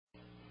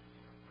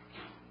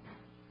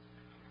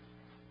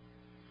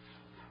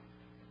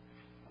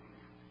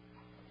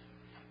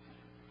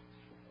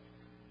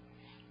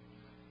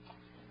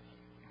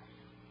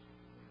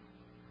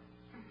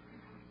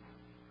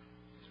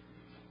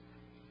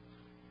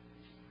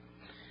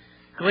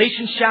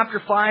Galatians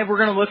chapter 5, we're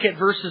going to look at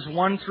verses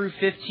 1 through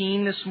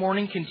 15 this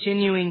morning,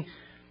 continuing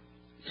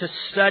to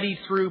study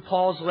through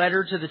Paul's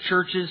letter to the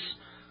churches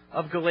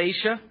of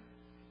Galatia.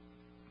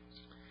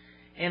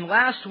 And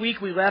last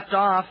week we left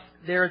off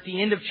there at the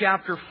end of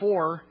chapter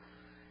 4,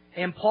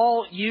 and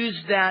Paul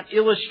used that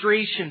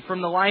illustration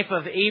from the life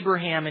of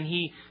Abraham, and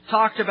he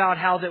talked about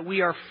how that we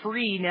are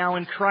free now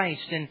in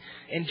Christ.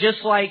 And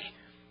just like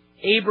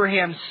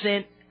Abraham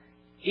sent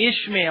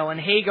Ishmael and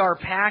Hagar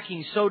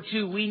packing, so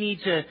too we need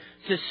to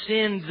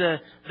send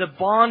the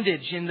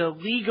bondage and the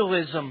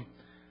legalism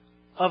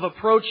of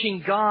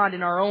approaching God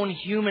in our own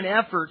human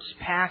efforts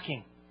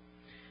packing.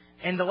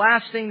 And the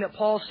last thing that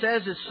Paul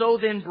says is, "So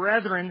then,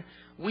 brethren,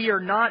 we are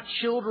not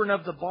children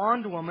of the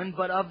bondwoman,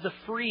 but of the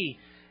free."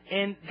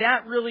 And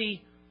that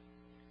really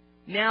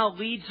now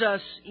leads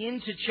us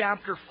into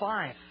chapter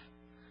 5,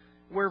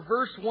 where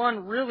verse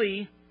 1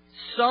 really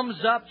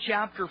sums up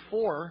chapter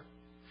 4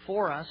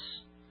 for us,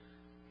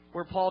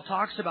 where Paul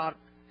talks about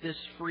this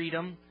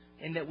freedom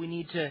and that we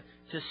need to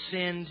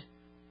send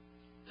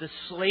the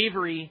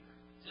slavery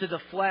to the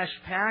flesh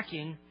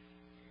packing.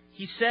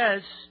 He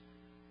says,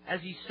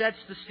 as he sets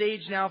the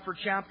stage now for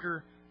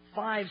chapter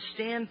 5,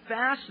 "Stand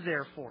fast,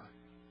 therefore,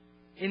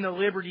 in the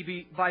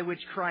liberty by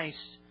which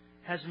Christ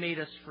has made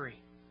us free.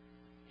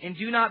 And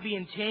do not be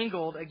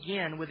entangled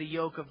again with a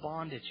yoke of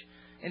bondage."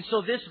 And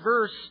so this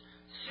verse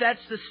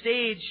sets the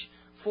stage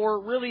for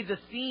really the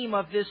theme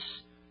of this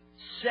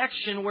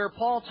section, where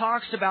Paul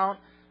talks about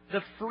the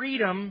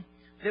freedom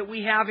that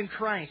we have in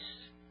Christ.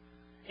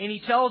 And he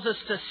tells us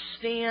to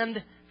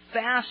stand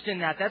fast in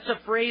that. That's a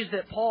phrase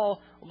that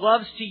Paul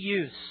loves to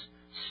use.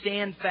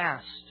 Stand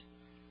fast.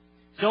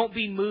 Don't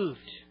be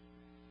moved.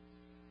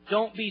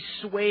 Don't be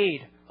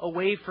swayed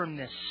away from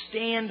this.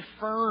 Stand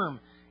firm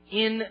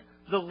in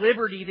the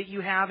liberty that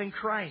you have in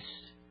Christ.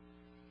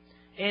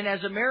 And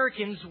as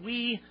Americans,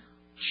 we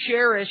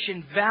cherish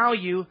and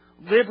value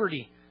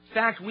liberty. In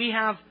fact, we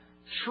have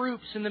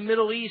troops in the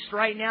Middle East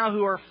right now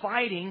who are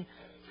fighting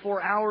for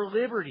our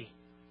liberty.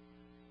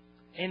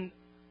 And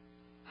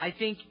I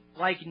think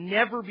like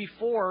never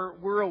before,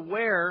 we're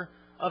aware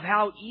of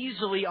how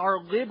easily our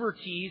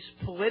liberties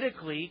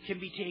politically can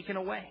be taken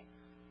away.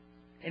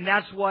 And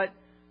that's what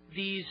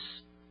these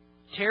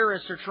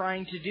terrorists are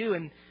trying to do.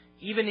 And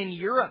even in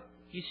Europe,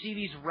 you see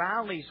these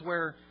rallies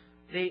where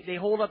they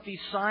hold up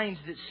these signs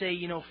that say,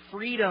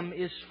 freedom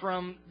is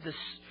from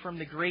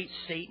the great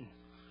Satan.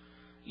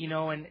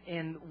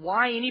 And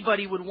why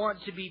anybody would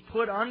want to be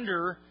put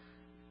under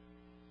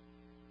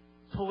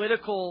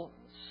political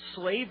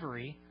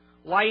slavery,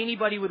 why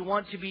anybody would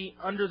want to be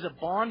under the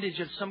bondage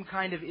of some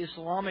kind of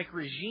Islamic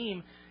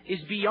regime is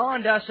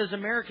beyond us as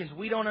Americans.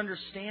 We don't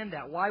understand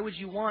that. Why would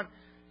you want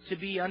to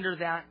be under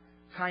that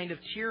kind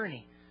of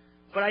tyranny?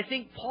 But I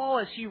think Paul,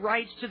 as he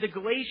writes to the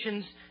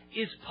Galatians,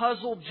 is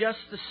puzzled just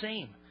the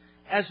same.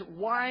 As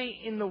why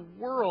in the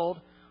world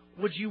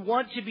would you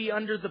want to be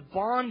under the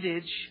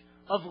bondage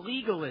of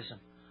legalism?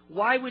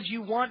 Why would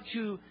you want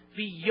to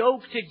be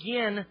yoked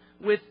again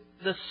with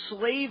the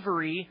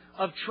slavery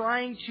of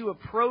trying to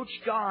approach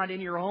God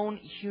in your own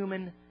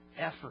human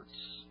efforts?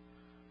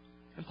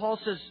 And Paul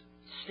says,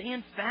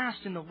 stand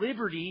fast in the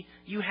liberty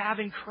you have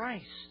in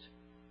Christ.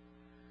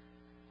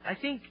 I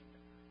think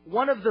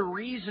one of the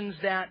reasons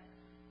that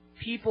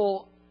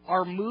people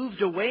are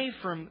moved away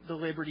from the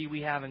liberty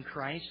we have in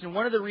Christ, and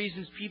one of the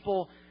reasons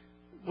people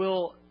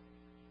will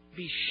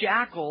be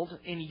shackled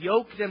and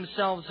yoke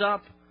themselves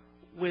up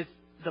with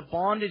the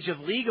bondage of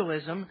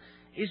legalism,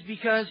 is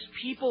because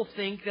people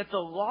think that the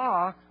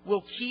law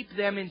will keep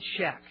them in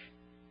check.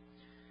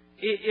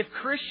 If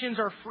Christians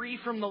are free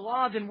from the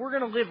law, then we're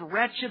going to live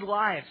wretched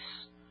lives.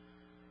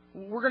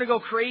 We're going to go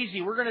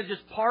crazy. We're going to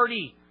just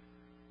party.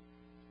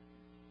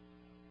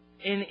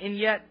 And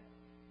yet,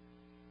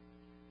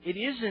 it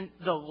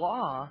isn't the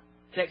law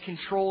that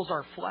controls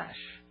our flesh.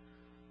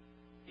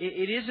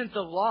 It isn't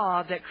the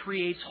law that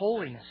creates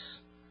holiness.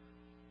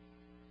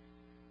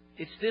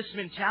 It's this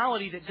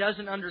mentality that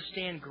doesn't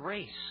understand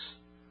grace.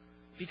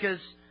 Because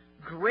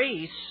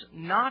grace,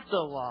 not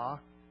the law,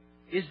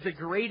 is the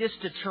greatest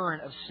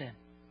deterrent of sin.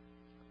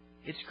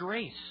 It's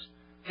grace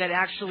that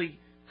actually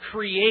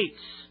creates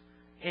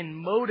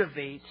and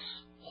motivates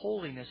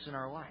holiness in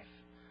our life.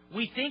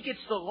 We think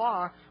it's the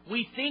law.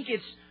 We think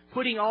it's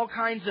putting all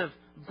kinds of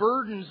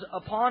burdens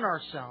upon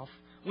ourselves.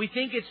 We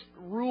think it's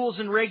rules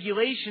and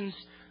regulations,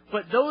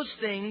 but those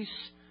things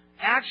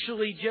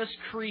actually just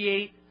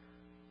create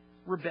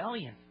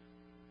rebellion.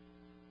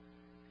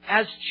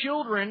 As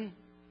children,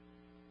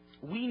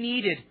 we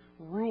needed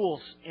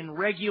rules and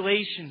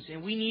regulations,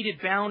 and we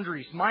needed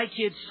boundaries. My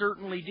kids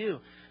certainly do,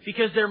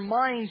 because their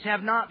minds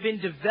have not been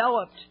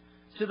developed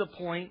to the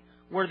point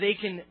where they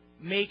can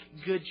make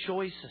good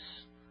choices,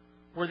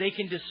 where they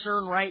can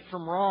discern right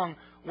from wrong,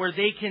 where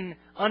they can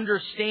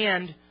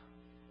understand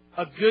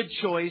a good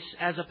choice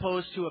as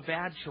opposed to a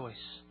bad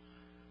choice.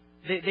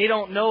 They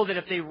don't know that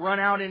if they run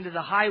out into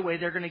the highway,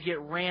 they're going to get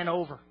ran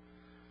over.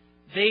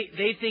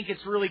 They think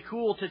it's really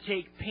cool to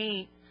take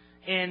paint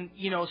and,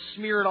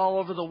 smear it all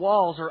over the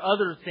walls or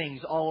other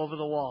things all over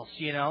the walls,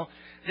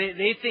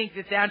 They think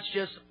that that's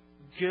just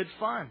good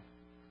fun.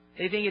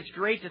 They think it's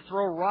great to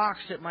throw rocks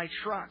at my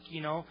truck,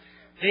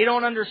 They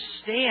don't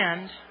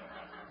understand.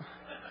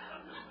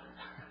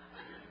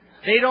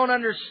 They don't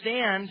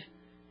understand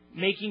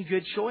making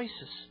good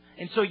choices.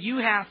 And so you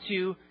have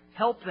to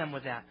help them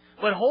with that.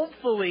 But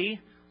hopefully,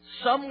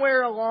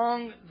 somewhere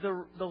along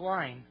the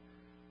line,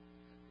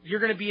 you're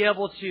going to be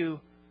able to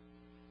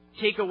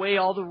take away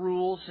all the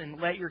rules and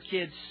let your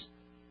kids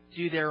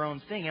do their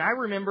own thing. And I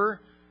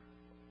remember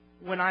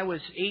when I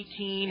was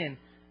 18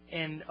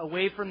 and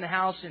away from the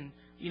house and,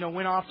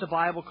 went off to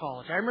Bible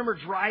college. I remember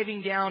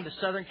driving down to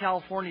Southern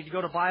California to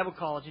go to Bible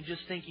college and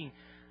just thinking,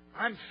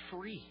 I'm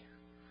free.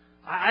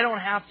 I don't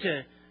have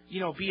to,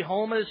 be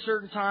home at a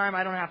certain time.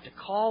 I don't have to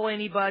call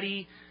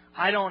anybody.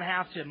 I don't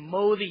have to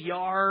mow the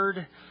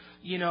yard.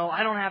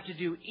 I don't have to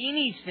do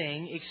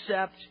anything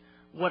except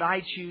what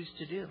I choose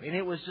to do. And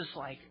it was just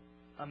like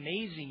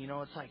amazing,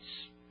 It's like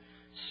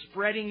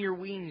spreading your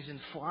wings and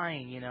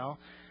flying,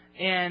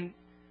 And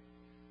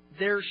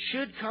there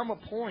should come a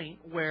point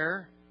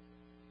where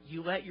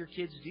you let your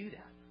kids do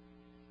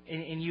that.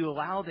 And you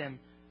allow them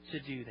to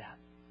do that.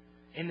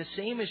 And the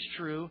same is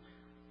true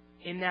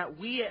in that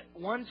we at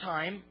one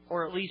time,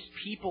 or at least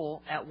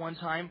people at one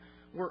time,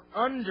 were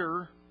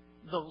under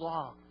the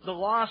law. The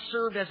law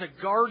served as a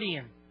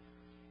guardian.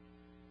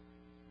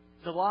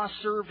 The law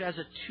served as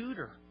a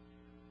tutor.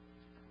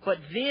 But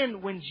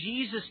then when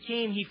Jesus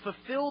came, He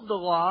fulfilled the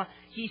law.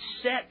 He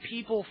set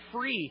people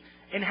free.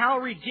 And how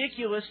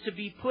ridiculous to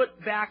be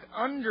put back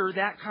under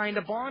that kind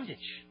of bondage.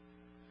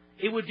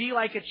 It would be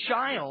like a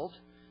child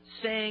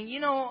saying,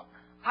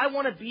 I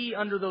want to be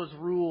under those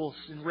rules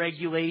and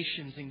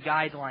regulations and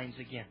guidelines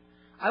again.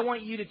 I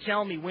want you to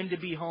tell me when to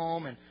be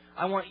home, and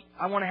I want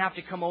to have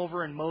to come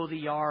over and mow the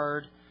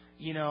yard.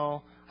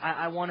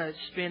 I want to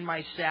spend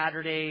my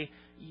Saturday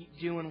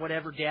doing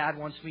whatever Dad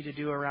wants me to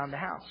do around the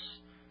house.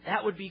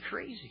 That would be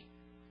crazy.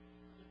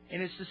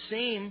 And it's the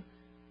same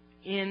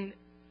in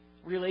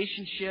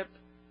relationship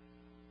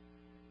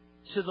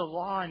to the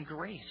law and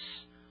grace.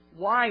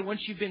 Why,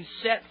 once you've been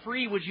set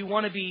free, would you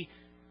want to be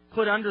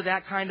put under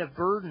that kind of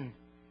burden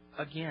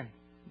again?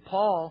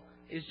 Paul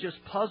is just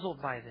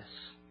puzzled by this.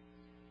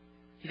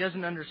 He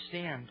doesn't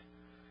understand.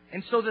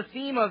 And so the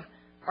theme of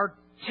our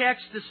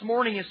text this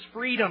morning is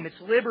freedom. It's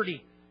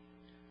liberty.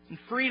 And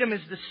freedom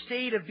is the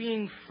state of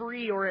being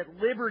free or at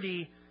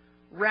liberty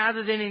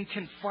rather than in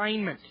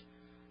confinement.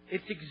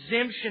 It's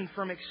exemption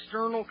from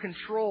external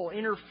control,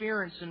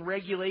 interference, and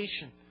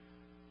regulation.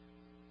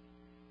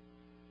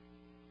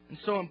 And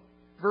so in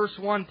verse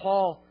 1,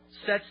 Paul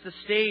sets the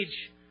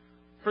stage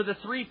for the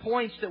 3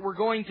 points that we're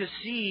going to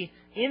see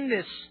in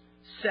this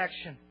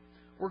section.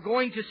 We're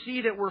going to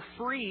see that we're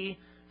free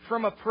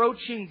from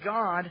approaching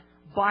God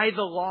by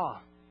the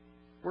law.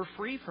 We're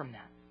free from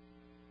that.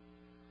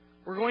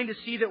 We're going to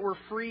see that we're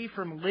free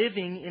from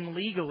living in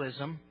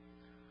legalism.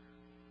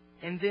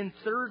 And then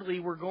thirdly,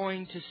 we're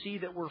going to see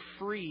that we're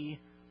free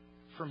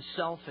from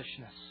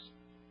selfishness,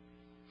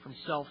 from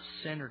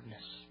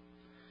self-centeredness.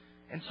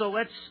 And so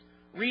let's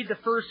read the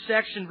first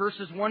section,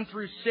 verses 1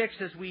 through 6,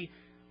 as we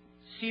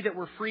see that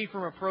we're free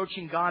from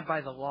approaching God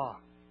by the law.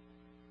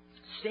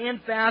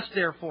 Stand fast,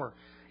 therefore,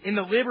 in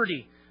the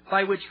liberty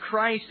by which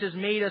Christ has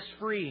made us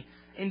free,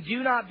 and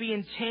do not be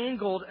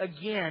entangled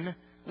again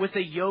with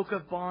a yoke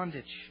of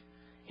bondage.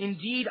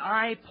 Indeed,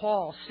 I,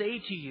 Paul, say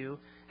to you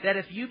that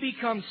if you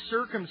become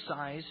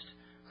circumcised,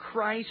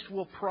 Christ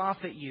will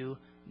profit you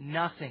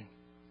nothing.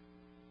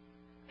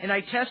 And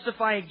I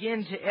testify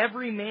again to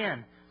every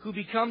man who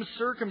becomes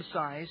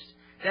circumcised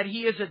that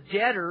he is a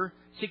debtor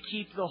to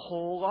keep the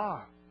whole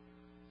law.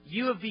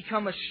 You have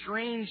become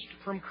estranged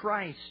from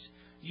Christ,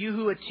 you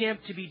who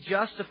attempt to be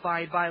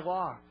justified by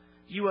law.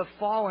 You have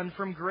fallen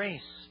from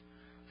grace.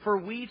 For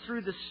we,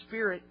 through the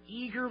Spirit,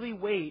 eagerly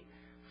wait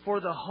for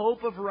the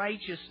hope of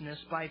righteousness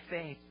by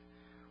faith.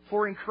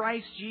 For in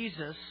Christ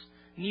Jesus,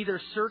 neither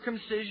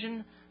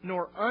circumcision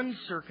nor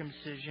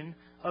uncircumcision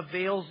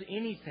avails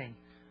anything,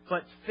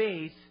 but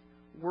faith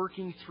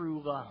working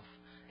through love.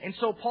 And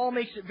so Paul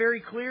makes it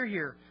very clear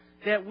here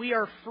that we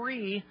are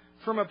free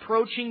from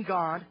approaching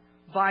God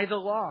by the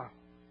law.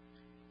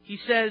 He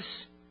says,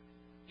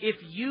 if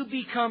you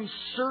become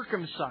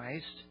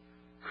circumcised,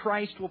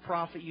 Christ will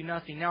profit you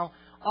nothing. Now,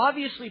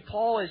 obviously,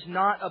 Paul is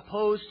not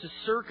opposed to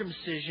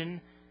circumcision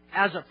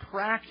as a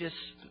practice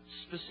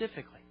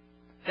specifically.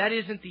 That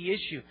isn't the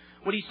issue.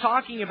 What he's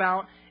talking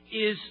about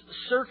is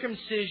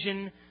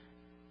circumcision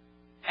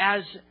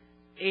as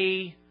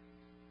a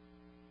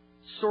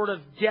sort of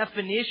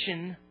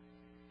definition,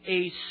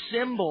 a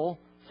symbol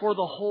for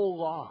the whole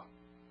law.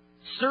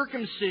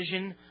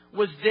 Circumcision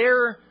was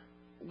their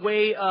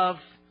way of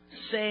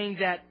saying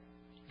that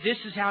this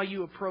is how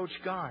you approach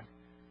God.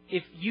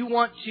 If you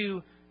want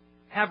to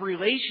have a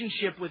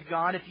relationship with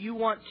God, if you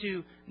want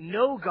to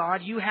know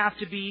God, you have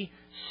to be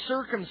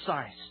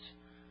circumcised.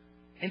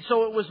 And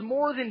so it was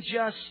more than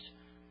just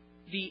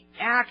the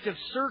act of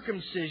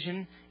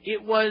circumcision.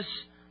 It was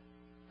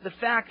the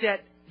fact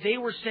that they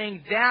were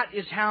saying that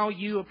is how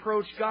you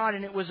approach God,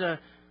 and it was a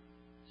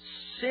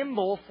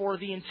symbol for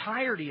the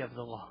entirety of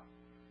the law.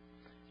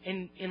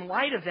 And in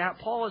light of that,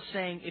 Paul is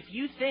saying, if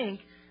you think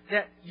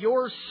that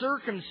your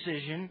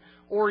circumcision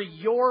or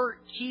your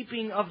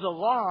keeping of the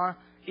law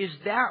is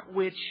that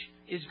which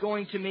is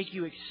going to make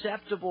you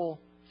acceptable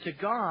to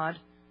God,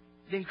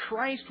 then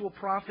Christ will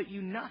profit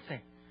you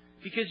nothing.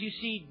 Because you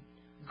see,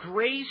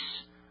 grace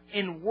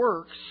and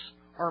works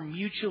are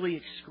mutually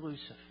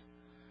exclusive.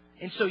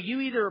 And so you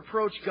either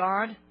approach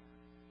God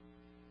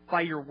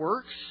by your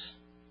works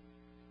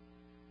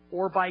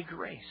or by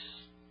grace.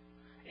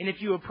 And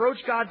if you approach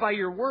God by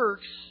your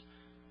works,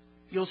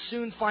 you'll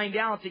soon find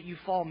out that you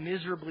fall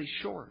miserably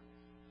short.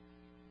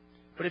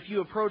 But if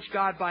you approach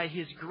God by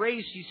His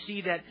grace, you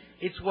see that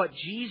it's what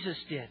Jesus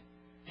did.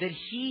 That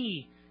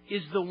He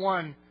is the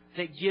one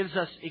that gives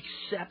us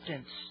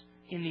acceptance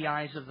in the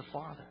eyes of the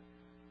Father.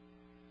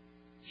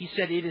 He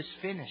said, "It is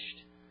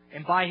finished."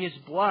 And by His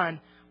blood,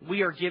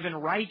 we are given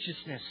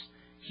righteousness.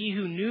 He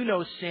who knew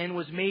no sin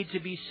was made to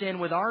be sin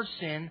with our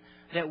sin,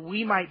 that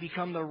we might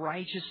become the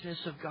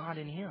righteousness of God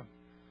in Him.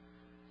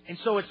 And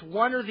so it's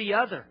one or the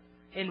other.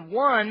 And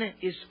one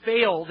is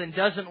failed and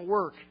doesn't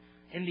work.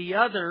 And the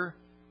other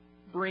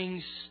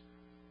brings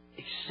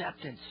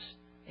acceptance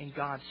in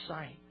God's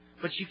sight.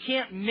 But you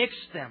can't mix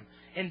them.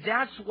 And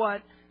that's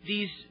what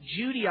these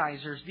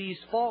Judaizers, these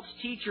false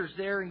teachers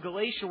there in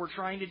Galatia were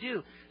trying to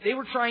do. They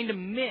were trying to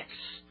mix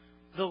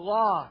the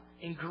law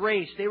and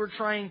grace. They were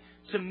trying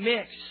to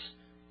mix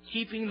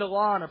keeping the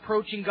law and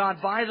approaching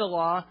God by the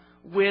law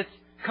with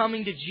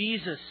coming to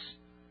Jesus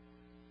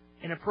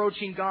and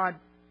approaching God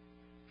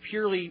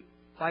purely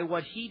by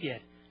what He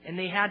did. And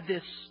they had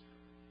this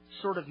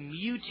sort of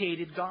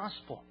mutated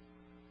gospel.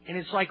 And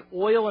it's like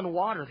oil and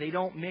water. They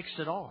don't mix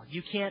at all.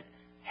 You can't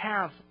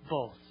have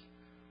both.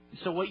 And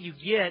so what you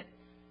get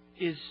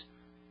is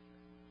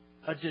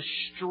a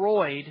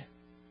destroyed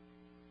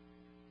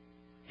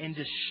and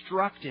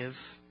destructive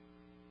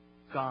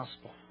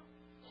gospel.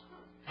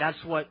 That's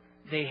what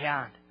they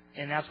had.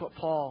 And that's what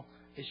Paul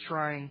is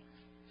trying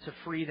to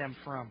free them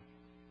from.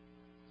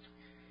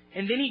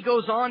 And then he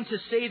goes on to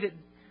say that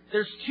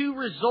there's two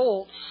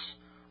results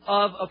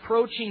of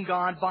approaching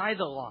God by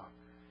the law.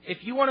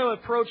 If you want to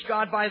approach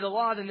God by the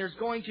law, then there's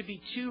going to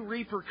be two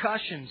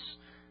repercussions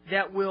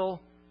that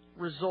will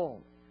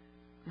result.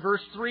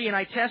 Verse 3, "And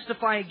I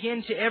testify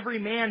again to every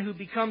man who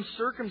becomes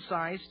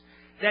circumcised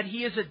that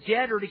he is a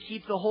debtor to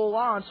keep the whole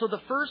law." And so the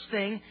first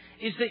thing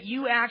is that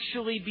you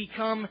actually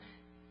become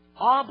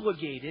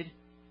obligated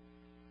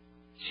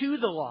to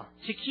the law,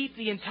 to keep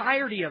the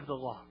entirety of the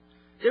law.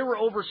 There were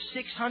over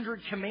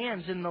 600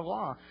 commands in the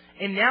law.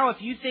 And now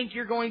if you think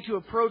you're going to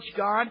approach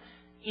God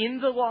in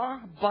the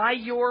law by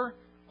your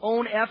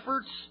own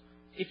efforts,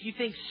 if you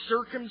think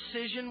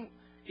circumcision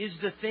is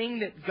the thing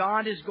that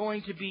God is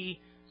going to be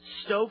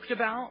stoked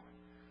about,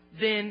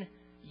 then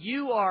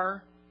you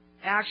are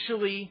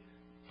actually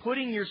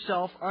putting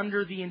yourself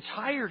under the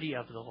entirety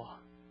of the law.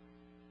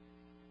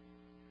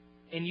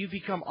 And you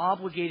become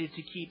obligated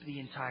to keep the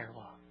entire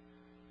law.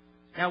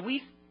 Now,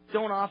 we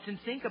don't often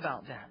think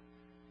about that.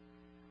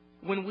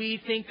 When we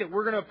think that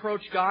we're going to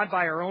approach God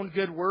by our own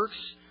good works,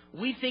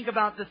 we think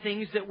about the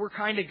things that we're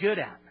kind of good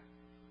at.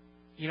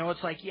 You know,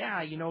 it's like,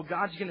 yeah,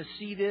 God's going to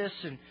see this,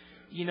 and,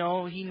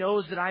 He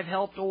knows that I've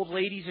helped old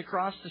ladies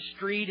across the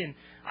street, and,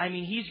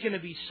 He's going to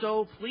be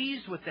so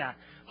pleased with that.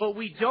 But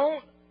we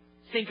don't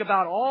think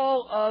about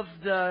all of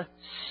the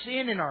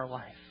sin in our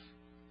life.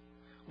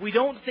 We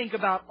don't think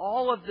about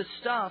all of the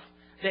stuff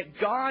that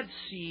God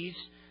sees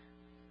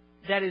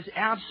that is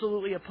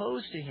absolutely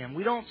opposed to Him.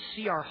 We don't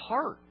see our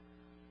heart.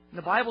 And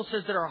the Bible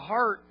says that our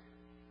heart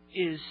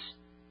is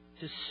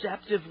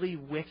deceptively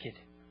wicked,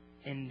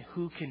 and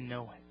who can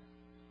know it?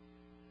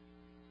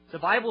 The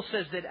Bible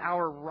says that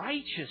our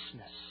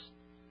righteousness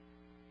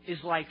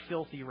is like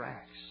filthy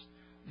rags.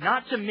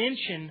 Not to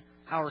mention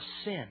our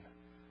sin,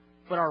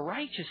 but our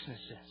righteousness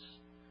is.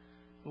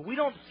 But we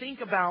don't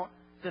think about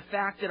the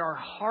fact that our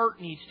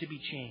heart needs to be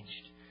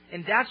changed.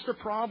 And that's the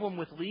problem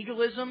with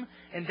legalism,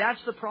 and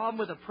that's the problem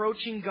with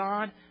approaching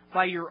God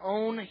by your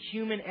own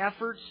human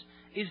efforts,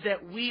 is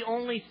that we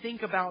only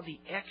think about the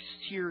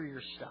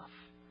exterior stuff.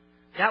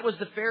 That was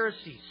the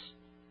Pharisees.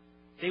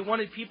 They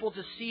wanted people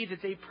to see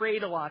that they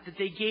prayed a lot, that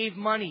they gave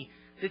money,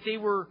 that they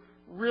were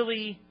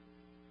really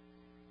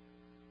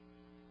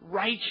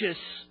righteous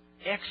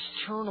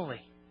externally.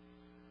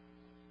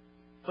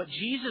 But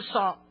Jesus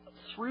saw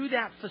through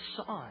that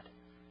facade.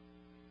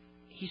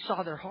 He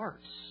saw their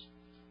hearts.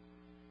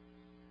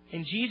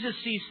 And Jesus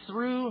sees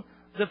through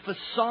the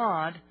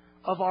facade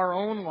of our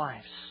own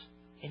lives,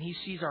 and He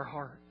sees our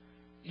heart.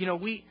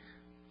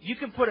 You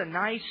can put a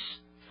nice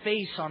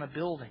face on a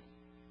building,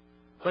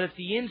 but if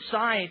the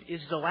inside is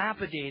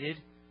dilapidated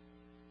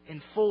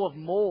and full of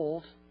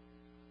mold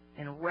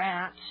and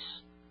rats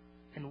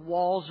and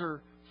walls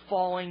are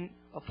falling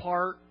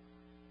apart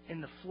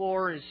and the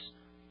floor is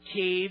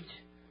caved,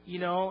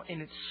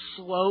 and it's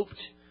sloped,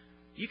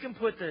 you can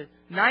put the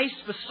nice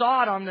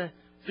facade on the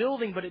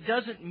building, but it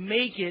doesn't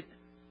make it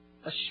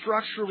a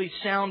structurally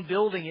sound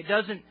building, it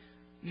doesn't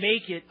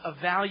make it a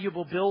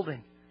valuable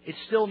building. It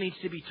still needs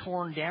to be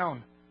torn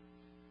down,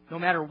 no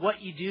matter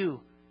what you do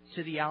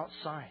to the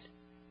outside.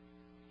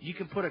 You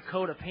can put a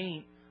coat of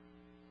paint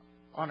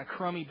on a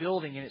crummy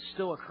building, and it's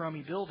still a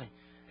crummy building.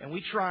 And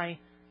we try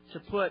to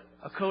put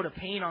a coat of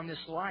paint on this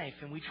life,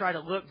 and we try to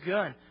look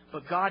good.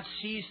 But God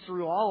sees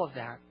through all of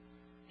that,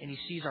 and He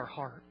sees our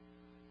heart.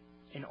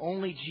 And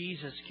only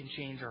Jesus can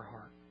change our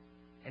heart.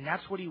 And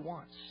that's what He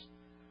wants.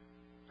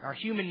 Our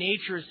human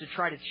nature is to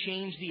try to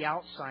change the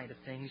outside of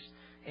things,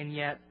 and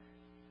yet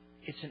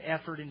it's an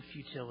effort in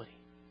futility.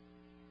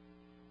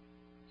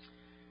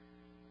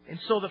 And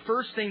so the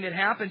first thing that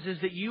happens is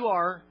that you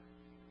are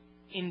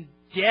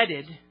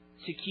indebted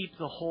to keep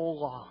the whole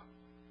law.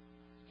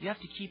 You have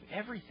to keep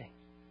everything.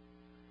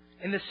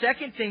 And the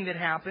second thing that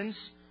happens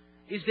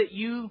is that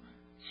you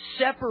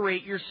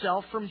separate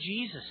yourself from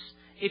Jesus.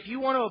 If you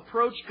want to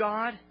approach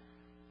God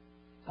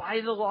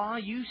by the law,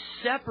 you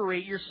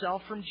separate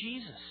yourself from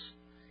Jesus.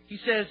 He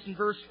says in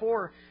verse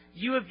 4,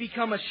 "You have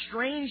become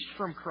estranged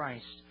from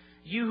Christ,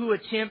 you who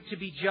attempt to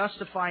be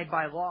justified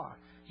by law.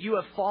 You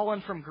have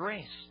fallen from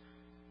grace."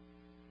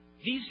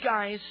 These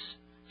guys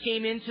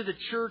came into the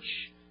church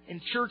and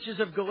churches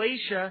of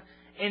Galatia,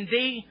 and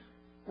they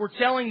were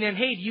telling them,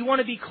 hey, do you want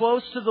to be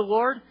close to the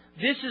Lord?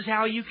 This is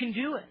how you can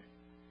do it.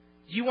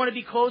 Do you want to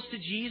be close to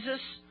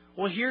Jesus?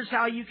 Well, here's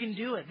how you can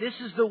do it. This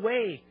is the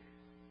way.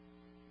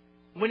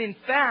 When in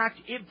fact,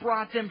 it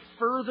brought them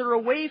further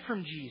away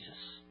from Jesus.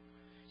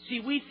 See,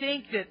 we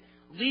think that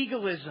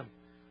legalism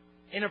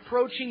and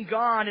approaching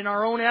God in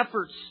our own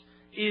efforts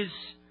is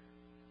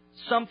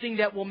something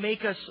that will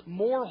make us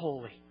more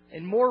holy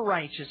and more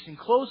righteous and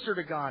closer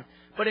to God.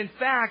 But in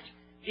fact,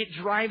 it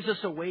drives us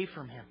away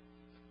from Him.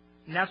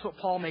 And that's what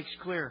Paul makes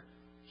clear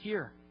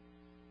here.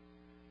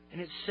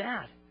 And it's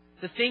sad.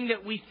 The thing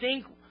that we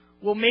think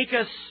will make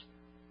us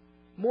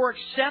more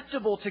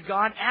acceptable to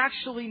God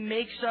actually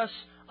makes us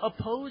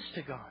opposed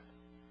to God.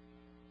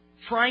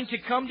 Trying to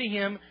come to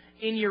Him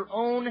in your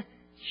own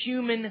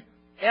human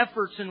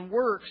efforts and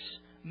works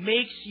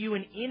makes you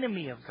an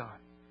enemy of God.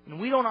 And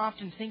we don't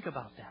often think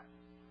about that.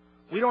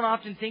 We don't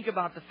often think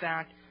about the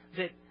fact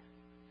that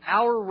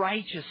our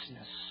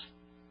righteousness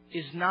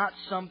is not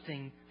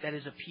something that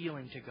is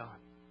appealing to God.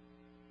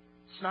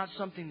 It's not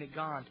something that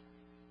God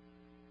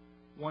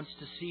wants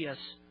to see us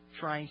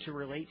trying to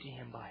relate to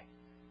Him by.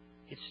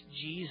 It's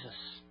Jesus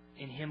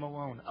and Him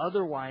alone.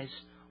 Otherwise,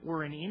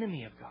 we're an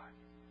enemy of God.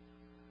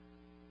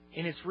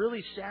 And it's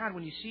really sad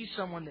when you see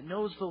someone that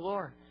knows the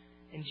Lord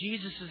and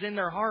Jesus is in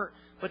their heart,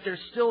 but they're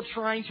still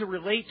trying to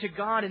relate to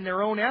God in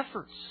their own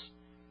efforts.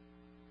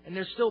 And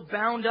they're still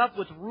bound up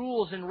with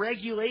rules and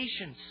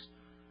regulations.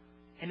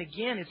 And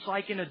again, it's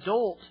like an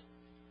adult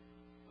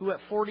who at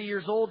 40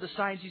 years old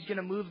decides he's going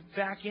to move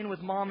back in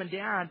with mom and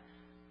dad,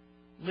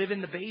 live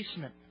in the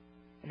basement,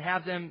 and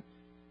have them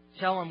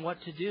tell him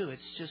what to do.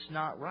 It's just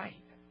not right.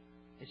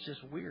 It's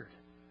just weird.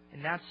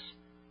 And that's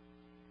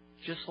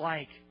just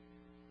like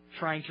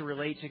trying to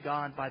relate to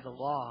God by the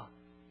law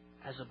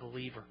as a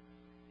believer.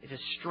 It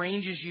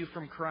estranges you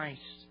from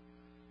Christ.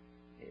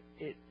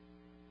 It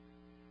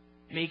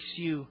makes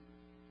you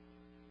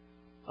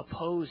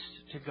opposed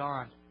to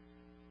God.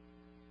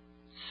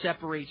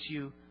 Separates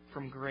you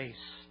from grace.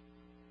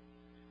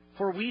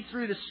 For we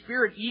through the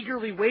Spirit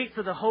eagerly wait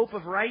for the hope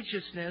of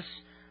righteousness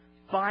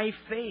by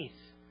faith.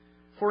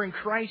 For in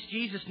Christ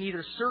Jesus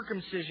neither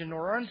circumcision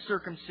nor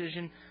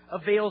uncircumcision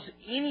avails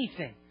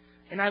anything.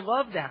 And I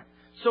love that.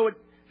 So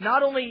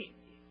not only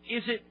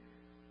is it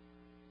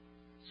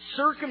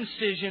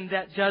circumcision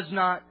that does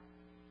not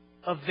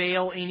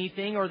avail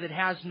anything or that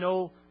has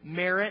no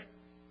merit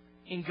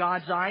in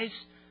God's eyes,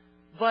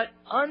 but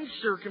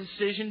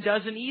uncircumcision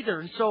doesn't either.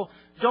 And so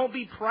don't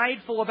be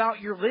prideful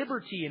about your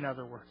liberty, in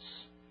other words.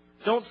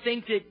 Don't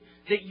think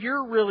that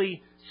you're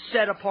really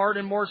set apart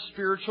and more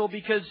spiritual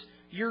because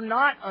you're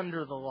not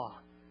under the law.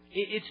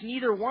 It's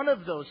neither one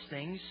of those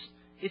things.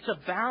 It's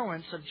a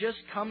balance of just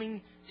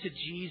coming to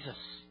Jesus.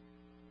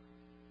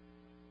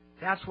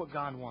 That's what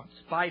God wants,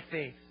 by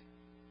faith,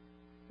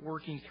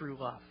 working through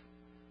love.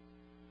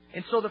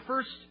 And so the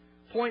first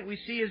point we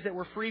see is that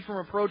we're free from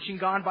approaching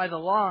God by the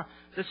law.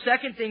 The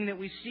second thing that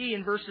we see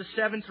in verses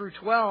 7 through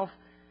 12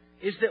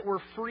 is that we're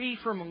free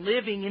from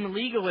living in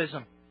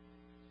legalism.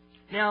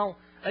 Now,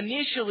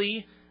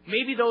 initially,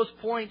 maybe those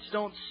points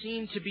don't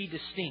seem to be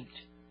distinct.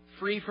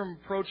 Free from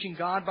approaching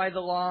God by the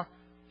law,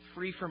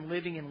 free from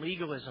living in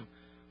legalism.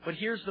 But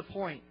here's the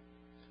point.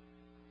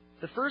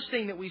 The first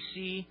thing that we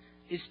see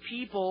is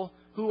people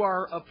who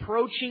are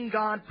approaching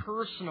God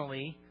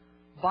personally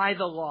by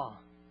the law.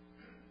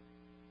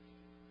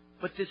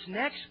 But this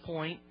next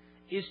point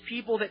is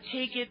people that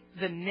take it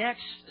the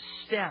next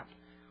step,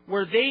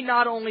 where they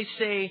not only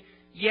say,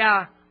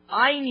 yeah,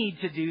 I need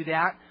to do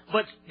that,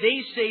 but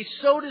they say,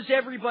 so does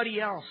everybody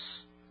else.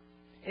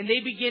 And they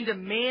begin to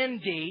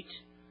mandate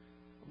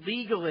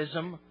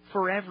legalism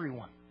for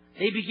everyone.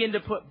 They begin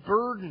to put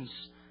burdens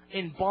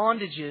and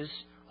bondages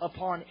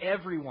upon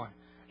everyone.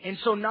 And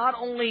so not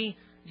only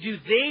do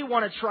they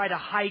want to try to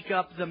hike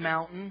up the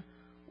mountain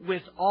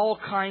with all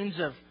kinds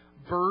of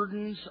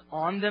burdens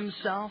on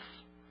themselves,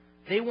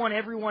 they want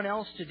everyone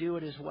else to do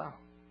it as well.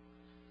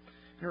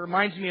 It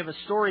reminds me of a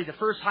story. The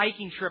first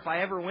hiking trip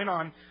I ever went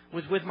on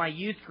was with my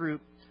youth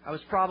group. I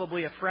was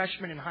probably a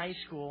freshman in high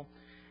school.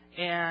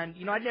 And,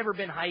 I'd never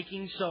been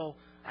hiking, so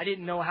I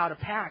didn't know how to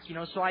pack,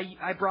 So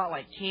I brought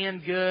like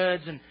canned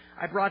goods, and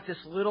I brought this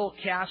little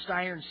cast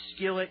iron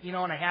skillet, and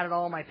I had it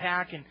all in my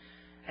pack. And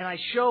I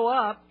show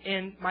up,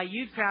 and my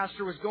youth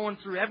pastor was going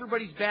through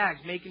everybody's bags,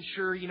 making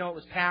sure, it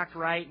was packed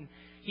right. And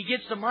he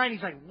gets to mine.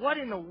 He's like, "What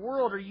in the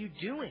world are you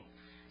doing?"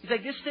 He's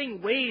like, "This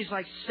thing weighs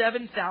like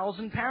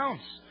 7,000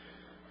 pounds.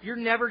 You're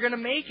never going to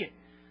make it."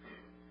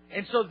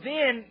 And so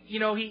then,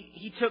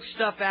 he took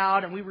stuff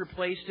out, and we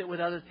replaced it with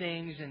other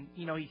things. And,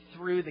 he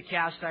threw the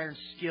cast iron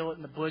skillet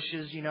in the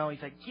bushes. He's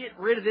like, "Get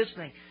rid of this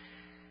thing."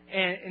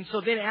 And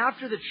so then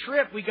after the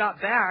trip, we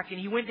got back, and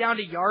he went down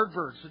to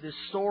Yardbirds with his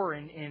store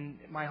in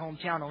my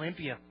hometown,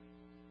 Olympia.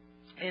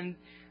 And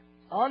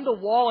on the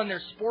wall in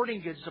their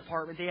sporting goods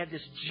department, they had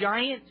this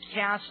giant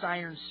cast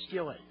iron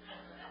skillet.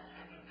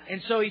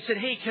 And so he said,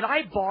 "Hey, could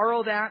I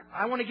borrow that?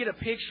 I want to get a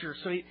picture."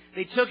 So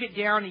they took it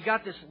down. He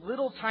got this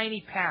little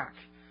tiny pack,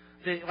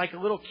 like a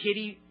little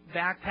kiddie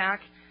backpack.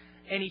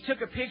 And he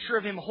took a picture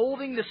of him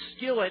holding the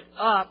skillet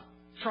up,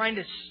 trying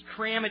to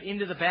cram it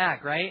into the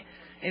bag, right?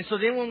 And so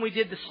then when we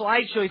did the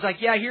slideshow, he's like,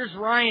 "Yeah, here's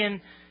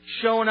Ryan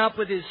showing up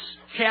with his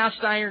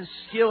cast iron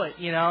skillet,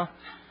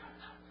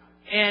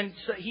 And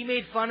so he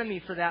made fun of me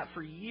for that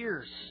for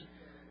years.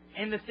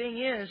 And the thing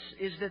is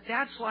that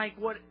that's like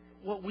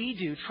what we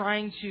do,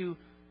 trying to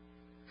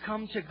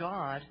come to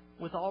God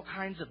with all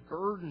kinds of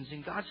burdens.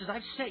 And God says,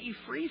 "I've set you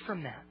free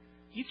from that.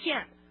 You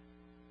can't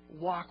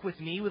walk with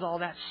me with all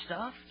that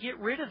stuff. Get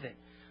rid of it."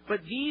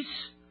 But these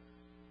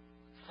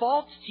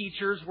false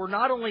teachers were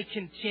not only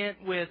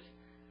content with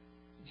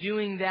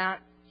doing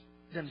that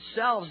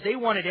themselves, they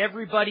wanted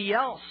everybody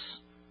else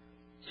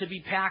to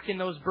be packing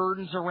those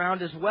burdens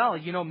around as well.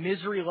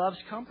 Misery loves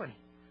company.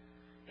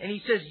 And he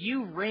says,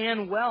 "You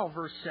ran well,"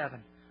 verse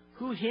 7.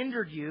 "Who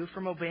hindered you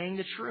from obeying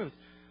the truth?"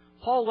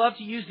 Paul loved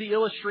to use the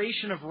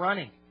illustration of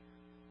running.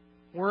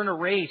 We're in a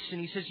race, and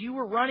he says, "You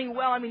were running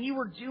well. You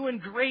were doing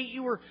great.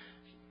 You were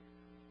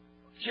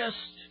just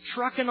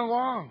trucking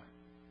along.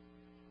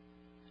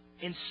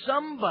 And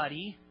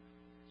somebody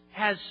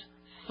has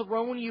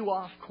thrown you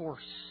off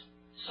course.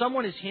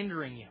 Someone is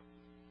hindering you."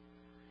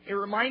 It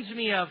reminds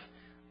me of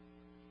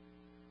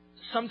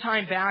some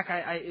time back,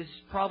 it's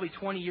probably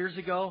 20 years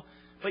ago,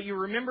 but you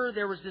remember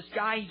there was this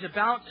guy, he's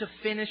about to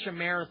finish a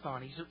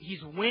marathon.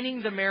 He's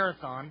winning the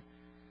marathon.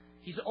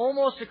 He's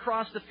almost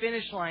across the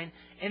finish line,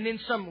 and then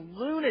some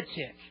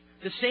lunatic,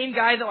 the same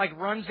guy that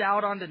runs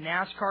out onto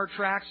NASCAR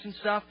tracks and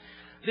stuff,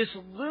 this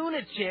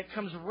lunatic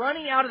comes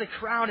running out of the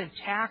crowd and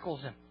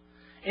tackles him.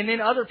 And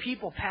then other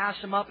people pass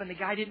him up, and the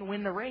guy didn't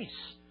win the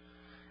race.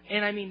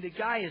 And the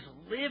guy is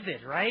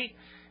livid, right?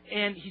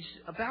 And he's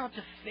about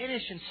to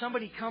finish, and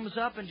somebody comes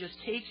up and just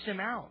takes him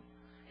out.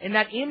 And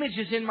that image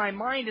is in my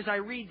mind as I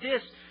read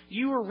this.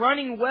 You were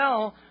running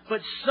well,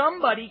 but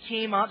somebody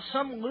came up,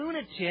 some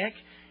lunatic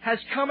has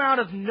come out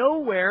of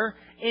nowhere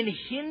and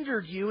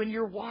hindered you in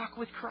your walk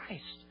with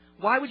Christ.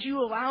 Why would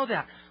you allow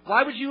that?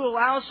 Why would you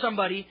allow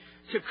somebody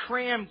to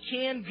cram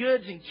canned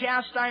goods and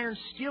cast iron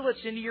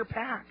skillets into your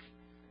pack?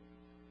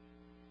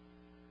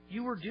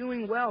 You were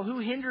doing well. Who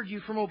hindered you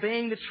from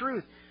obeying the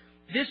truth?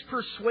 This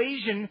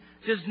persuasion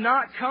does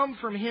not come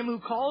from Him who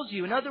calls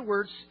you. In other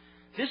words,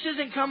 this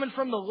isn't coming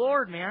from the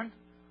Lord, man.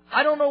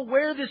 I don't know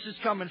where this is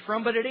coming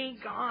from, but it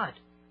ain't God.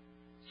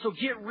 So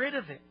get rid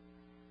of it.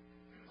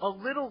 A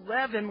little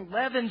leaven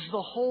leavens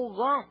the whole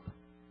lump.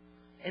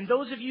 And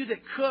those of you that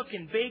cook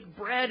and bake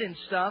bread and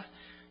stuff,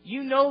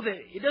 you know that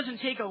it doesn't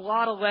take a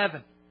lot of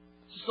leaven.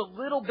 Just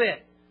a little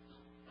bit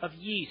of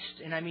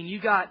yeast. And you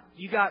got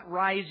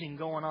rising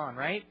going on,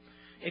 right?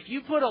 If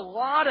you put a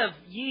lot of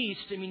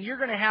yeast, you're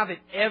going to have it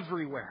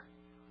everywhere.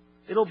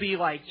 It'll be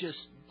like just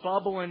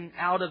bubbling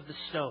out of the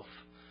stove.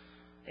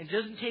 It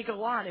doesn't take a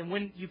lot. And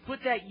when you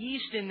put that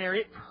yeast in there,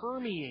 it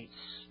permeates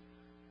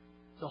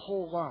the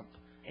whole lump.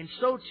 And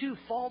so too,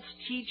 false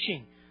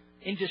teaching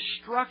and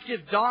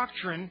destructive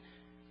doctrine,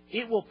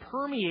 it will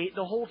permeate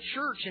the whole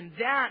church. And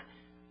that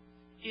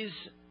is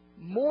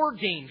more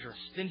dangerous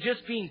than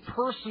just being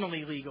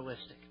personally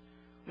legalistic.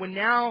 When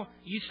now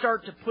you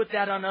start to put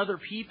that on other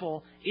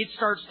people, it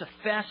starts to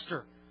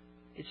fester.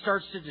 It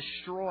starts to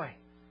destroy.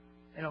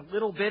 And a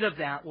little bit of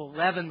that will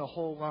leaven the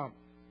whole lump.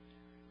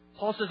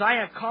 Paul says, "I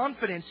have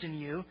confidence in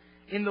you,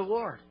 in the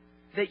Lord,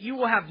 that you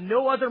will have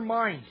no other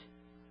mind.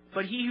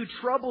 But he who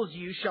troubles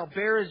you shall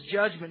bear his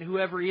judgment,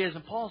 whoever he is."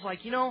 And Paul's like,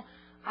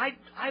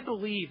 I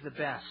believe the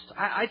best.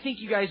 I think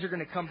you guys are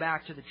going to come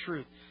back to the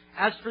truth.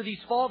 As for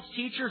these false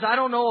teachers, I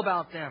don't know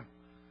about them.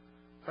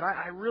 But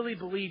I really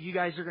believe you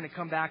guys are going to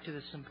come back to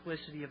the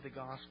simplicity of the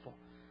gospel.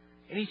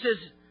 And he says,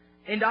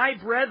 "And I,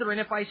 brethren,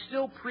 if I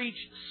still preach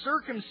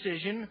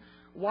circumcision,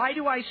 why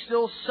do I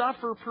still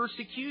suffer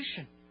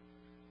persecution?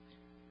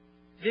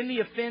 Then the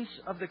offense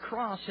of the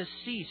cross has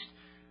ceased."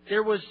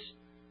 There was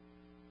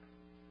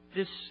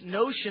this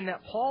notion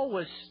that Paul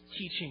was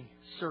teaching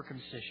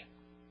circumcision.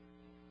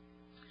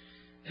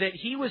 That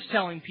he was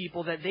telling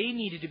people that they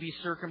needed to be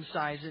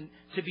circumcised and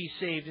to be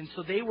saved. And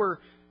so they were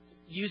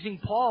using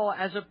Paul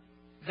as a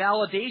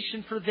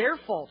validation for their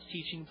false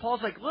teaching.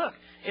 Paul's like, look,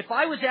 if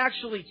I was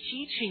actually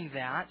teaching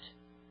that,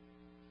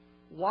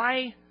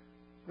 why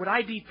would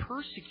I be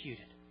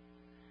persecuted?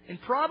 And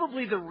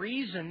probably the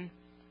reason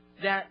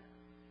that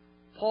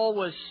Paul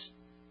was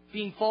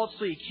being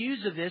falsely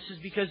accused of this is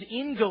because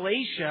in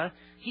Galatia,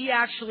 he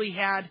actually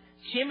had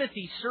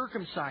Timothy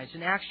circumcised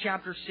in Acts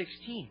chapter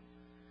 16.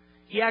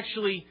 He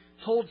actually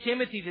told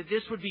Timothy that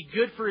this would be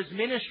good for his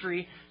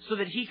ministry so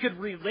that he could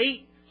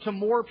relate to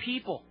more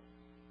people.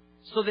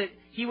 So that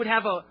he would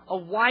have a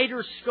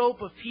wider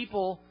scope of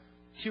people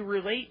to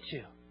relate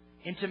to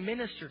and to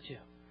minister to.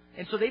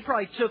 And so they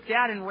probably took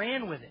that and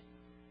ran with it.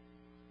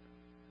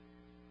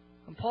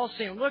 And Paul's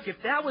saying, look, if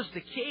that was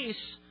the case,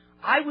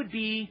 I would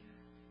be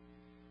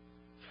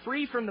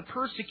free from the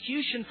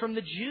persecution from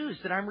the Jews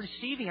that I'm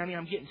receiving. I mean,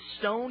 I'm getting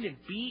stoned and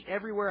beat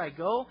everywhere I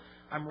go.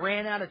 I'm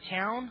ran out of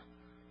town.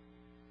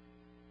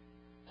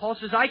 Paul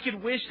says, I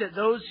could wish that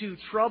those who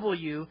trouble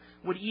you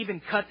would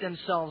even cut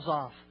themselves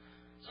off.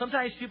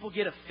 Sometimes people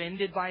get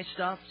offended by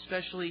stuff,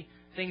 especially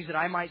things that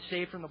I might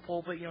say from the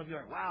pulpit. You know, you're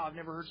like, wow, I've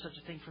never heard such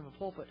a thing from the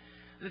pulpit.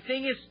 The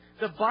thing is,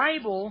 the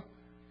Bible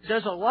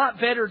does a lot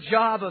better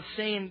job of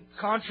saying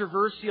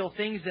controversial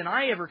things than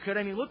I ever could.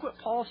 I mean, look what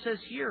Paul says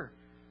here.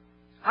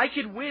 I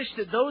could wish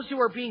that those who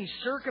are being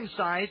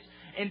circumcised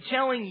and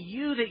telling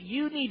you that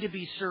you need to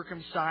be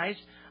circumcised,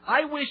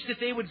 I wish that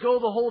they would go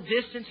the whole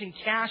distance and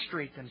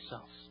castrate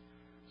themselves.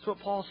 That's what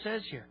Paul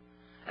says here.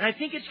 And I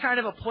think it's kind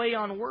of a play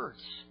on words.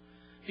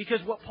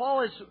 Because what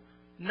Paul is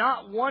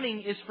not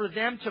wanting is for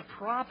them to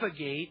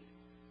propagate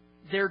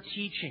their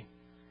teaching.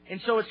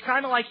 And so it's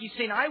kind of like he's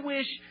saying, I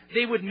wish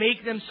they would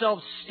make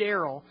themselves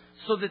sterile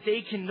so that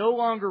they can no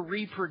longer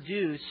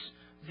reproduce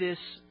this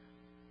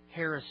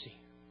heresy.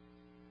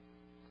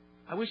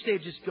 I wish they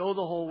would just go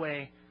the whole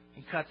way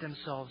and cut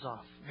themselves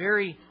off.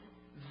 Very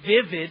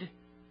vivid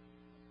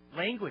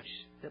language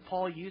that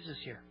Paul uses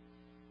here.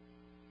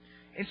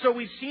 And so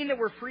we've seen that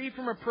we're free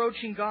from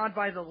approaching God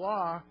by the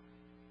law.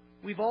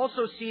 We've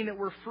also seen that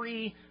we're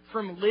free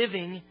from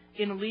living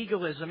in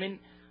legalism. And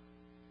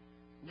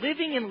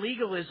living in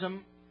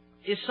legalism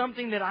is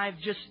something that I've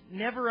just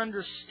never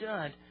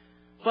understood.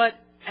 But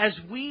as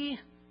we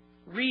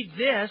read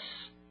this,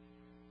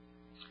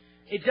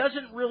 it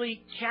doesn't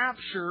really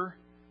capture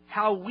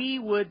how we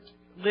would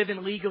live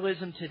in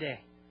legalism today.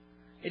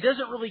 It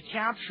doesn't really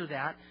capture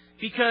that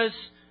because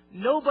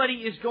nobody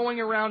is going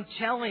around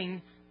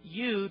telling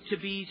you to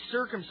be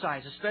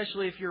circumcised,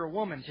 especially if you're a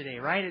woman today,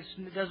 right?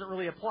 It doesn't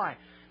really apply.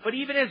 But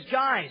even as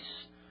guys,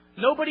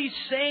 nobody's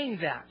saying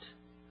that.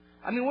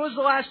 I mean, when was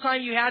the last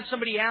time you had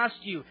somebody ask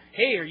you,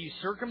 hey, are you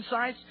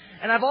circumcised?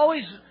 And I've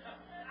always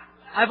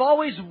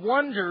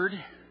wondered,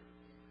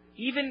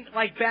 even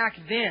like back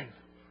then,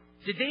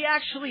 did they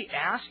actually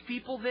ask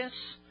people this?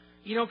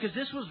 You know, because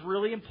this was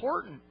really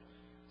important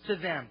to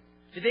them.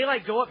 Did they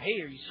like go up,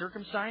 hey, are you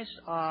circumcised?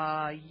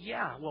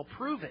 Yeah, well,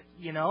 prove it,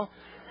 you know.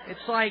 It's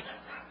like,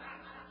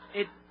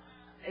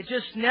 it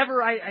just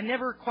never, I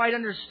never quite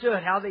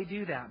understood how they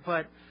do that.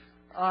 But,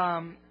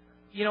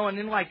 you know, and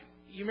then like,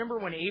 you remember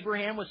when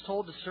Abraham was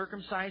told to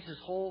circumcise his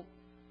whole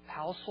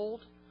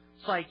household?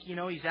 It's like, you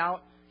know, he's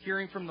out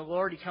hearing from the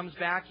Lord. He comes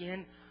back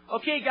in.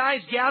 Okay,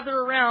 guys, gather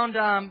around.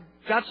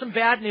 Got some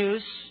bad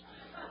news.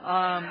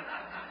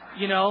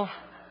 You know,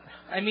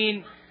 I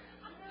mean,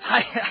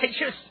 I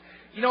just,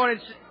 you know, and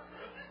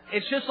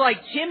it's just like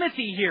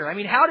Timothy here. I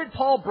mean, how did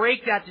Paul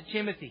break that to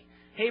Timothy?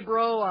 Hey,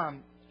 bro,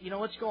 you know,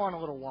 let's go on a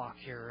little walk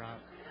here.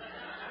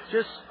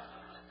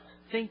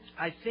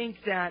 I think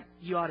that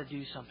you ought to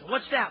do something.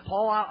 What's that,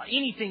 Paul?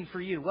 Anything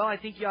for you. Well, I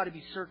think you ought to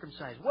be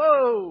circumcised.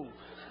 Whoa!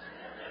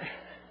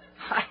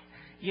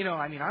 You know,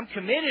 I mean, I'm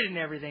committed and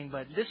everything,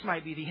 but this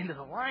might be the end of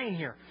the line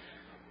here.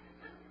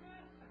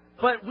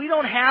 But we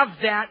don't have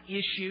that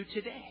issue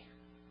today.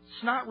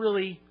 It's not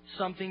really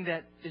something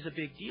that is a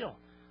big deal.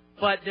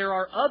 But there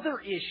are other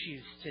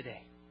issues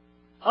today.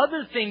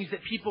 Other things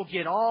that people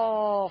get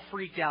all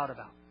freaked out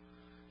about.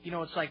 You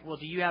know, it's like, well,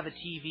 do you have a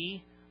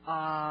TV?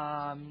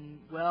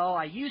 Well,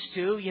 I used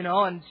to, you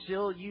know,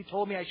 until you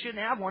told me I shouldn't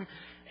have one.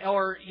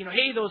 Or, you know,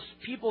 hey, those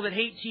people that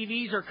hate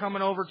TVs are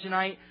coming over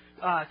tonight.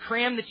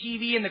 Cram the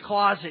TV in the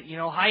closet, you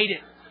know, hide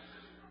it.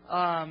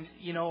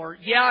 You know, or,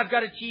 yeah, I've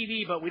got a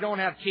TV, but we don't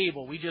have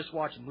cable. We just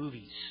watch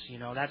movies. You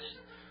know,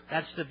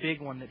 that's the big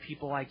one that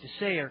people like to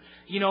say. Or,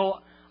 you know,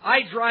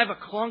 I drive a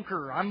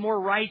clunker. I'm more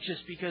righteous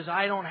because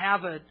I don't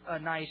have a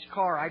nice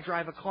car. I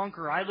drive a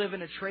clunker. I live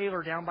in a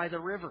trailer down by the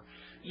river.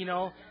 You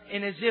know,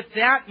 and as if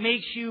that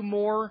makes you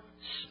more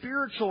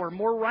spiritual or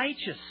more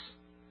righteous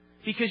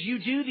because you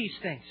do these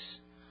things.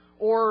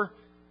 Or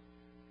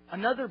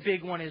another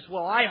big one is,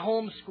 well, I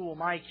homeschool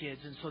my kids,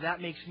 and so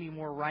that makes me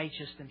more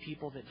righteous than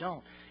people that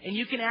don't. And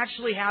you can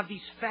actually have these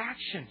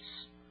factions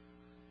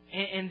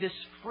and this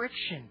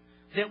friction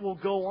that will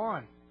go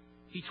on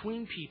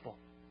between people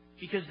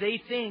because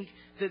they think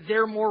that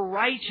they're more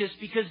righteous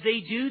because they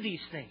do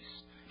these things,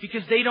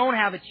 because they don't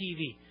have a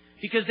TV,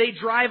 because they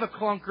drive a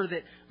clunker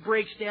that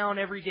breaks down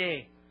every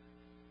day,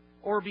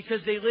 or because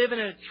they live in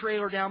a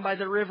trailer down by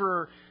the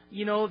river,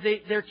 or,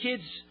 their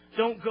kids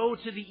don't go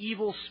to the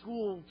evil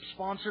school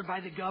sponsored by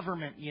the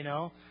government,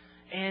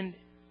 and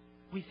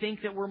we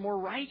think that we're more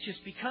righteous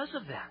because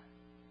of that.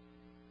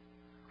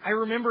 I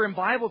remember in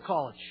Bible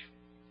college,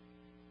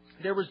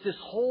 there was this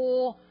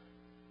whole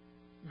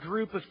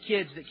group of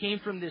kids that came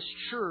from this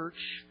church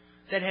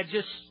that had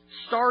just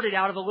started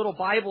out of a little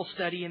Bible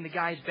study in the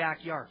guy's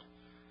backyard.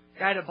 The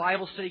guy had a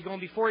Bible study going.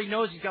 Before he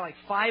knows, he's got like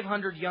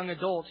 500 young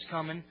adults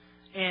coming,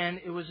 and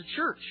it was a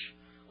church.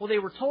 Well, they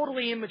were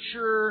totally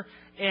immature,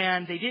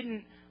 and they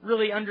didn't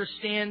really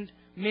understand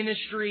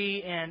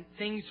ministry, and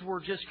things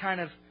were just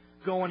kind of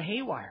going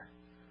haywire.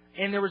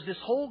 And there was this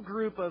whole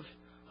group of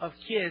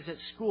kids at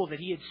school that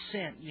he had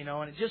sent,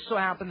 and it just so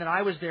happened that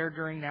I was there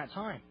during that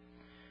time.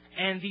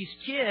 And these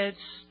kids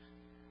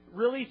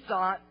really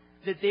thought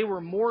that they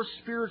were more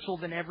spiritual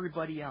than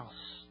everybody else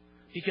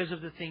because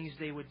of the things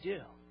they would do.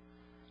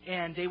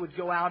 And they would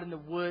go out in the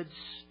woods,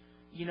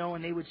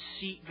 and they would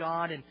seek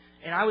God. And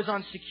I was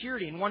on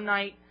security. And one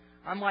night,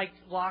 I'm like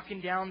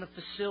locking down the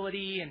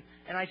facility,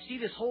 and I see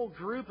this whole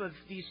group of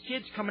these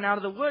kids coming out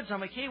of the woods.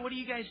 I'm like, hey, what are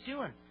you guys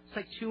doing? It's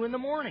like 2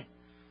 a.m.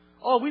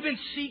 Oh, we've been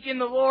seeking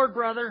the Lord,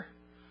 brother.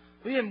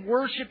 We've been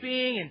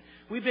worshiping, and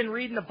we've been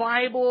reading the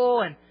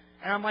Bible, and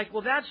I'm like,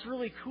 well, that's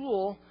really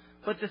cool,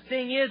 but the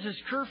thing is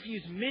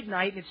curfew's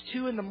midnight, and it's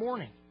 2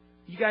 a.m.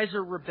 You guys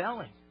are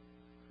rebelling.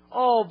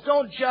 Oh,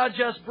 don't judge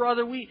us,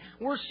 brother.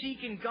 We're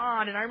seeking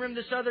God. And I remember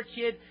this other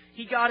kid,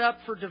 he got up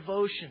for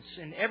devotions,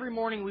 and every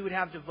morning we would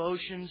have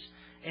devotions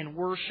and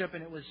worship,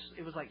 and it was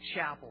like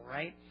chapel,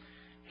 right?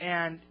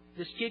 And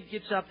this kid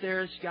gets up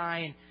there, this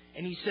guy,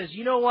 and he says,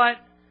 you know what?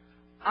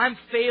 I'm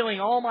failing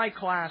all my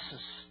classes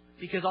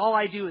because all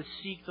I do is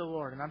seek the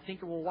Lord. And I'm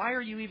thinking, well, why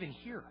are you even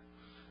here?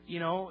 You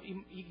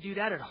can do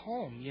that at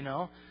home,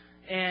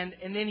 And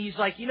then he's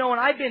like, and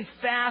I've been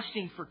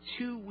fasting for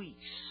 2 weeks,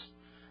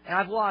 and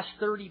I've lost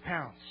 30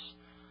 pounds.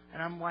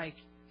 And I'm like,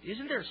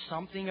 isn't there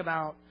something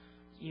about,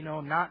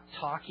 not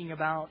talking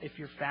about if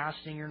you're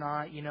fasting or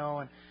not,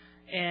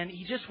 And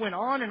he just went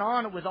on and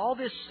on with all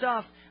this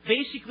stuff,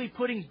 basically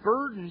putting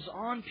burdens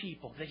on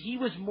people, that he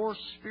was more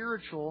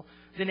spiritual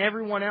than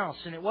everyone else.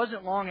 And it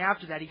wasn't long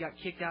after that he got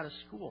kicked out of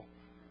school.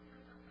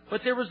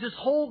 But there was this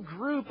whole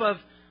group of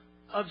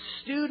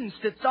students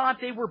that thought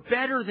they were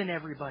better than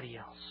everybody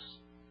else.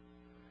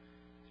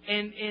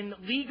 And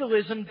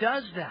legalism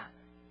does that.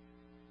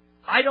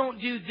 I don't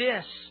do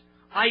this.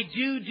 I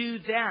do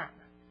that.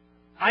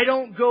 I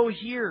don't go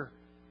here.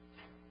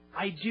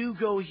 I do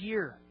go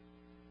here.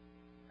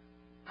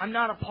 I'm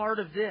not a part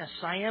of this.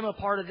 I am a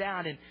part of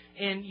that. And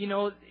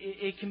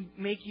it can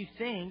make you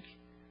think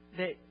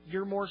that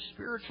you're more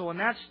spiritual. And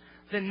that's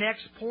the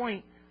next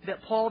point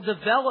that Paul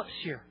develops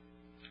here.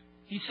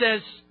 He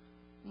says,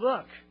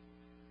 look,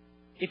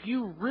 if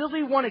you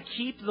really want to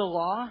keep the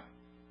law,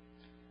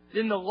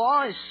 then the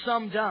law is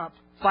summed up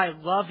by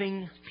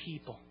loving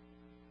people.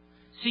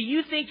 See,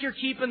 you think you're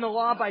keeping the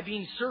law by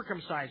being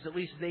circumcised, at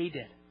least they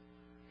did,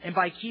 and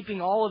by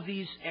keeping all of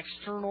these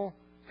external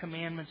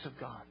commandments of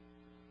God.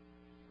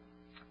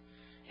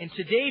 And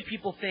today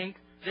people think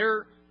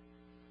they're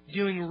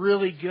doing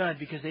really good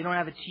because they don't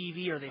have a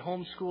TV, or they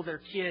homeschool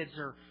their kids,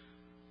 or,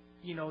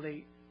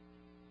 they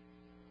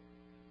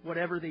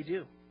whatever they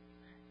do.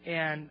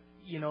 And,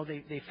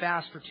 they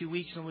fast for 2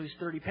 weeks and lose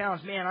 30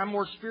 pounds. Man, I'm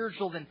more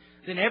spiritual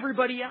than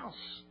everybody else.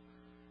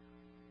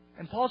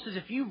 And Paul says,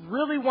 if you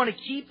really want to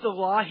keep the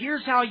law,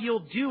 here's how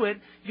you'll do it.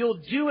 You'll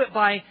do it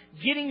by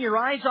getting your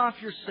eyes off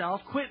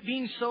yourself, quit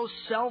being so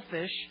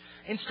selfish,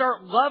 and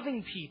start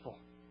loving people.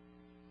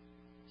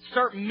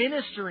 Start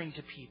ministering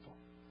to people.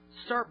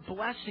 Start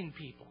blessing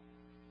people.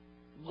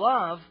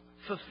 Love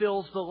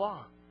fulfills the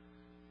law.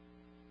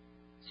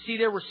 See,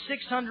 there were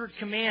 600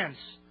 commands.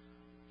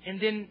 And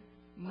then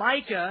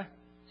Micah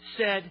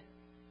said,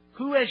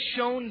 who has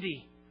shown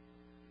thee,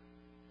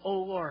 O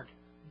Lord,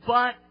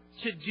 but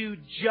to do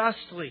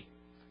justly,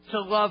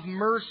 to love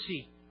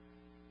mercy,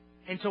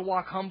 and to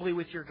walk humbly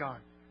with your God.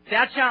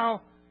 That's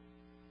how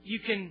you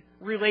can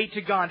relate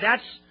to God.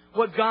 That's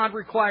what God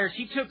requires.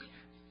 He took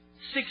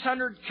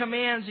 600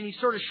 commands and He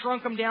sort of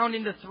shrunk them down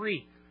into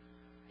 3.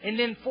 And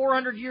then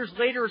 400 years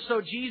later or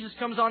so, Jesus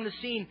comes on the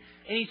scene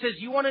and He says,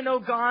 you want to know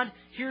God?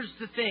 Here's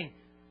the thing.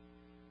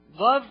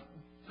 Love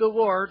the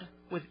Lord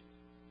with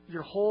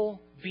your whole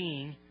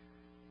being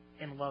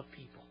and love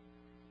people.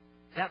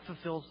 That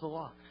fulfills the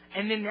law.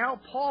 And then now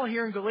Paul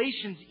here in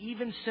Galatians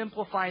even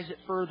simplifies it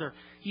further.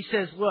 He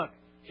says, look,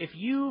 if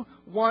you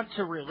want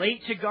to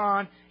relate to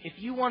God, if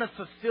you want to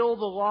fulfill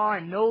the law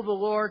and know the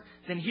Lord,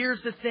 then here's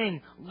the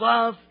thing.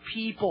 Love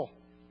people.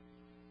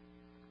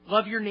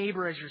 Love your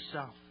neighbor as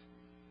yourself.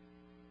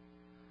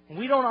 And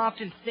we don't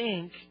often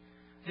think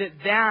that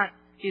that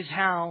is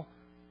how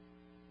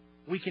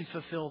we can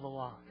fulfill the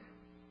law.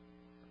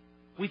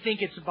 We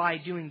think it's by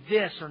doing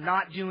this or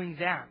not doing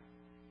that.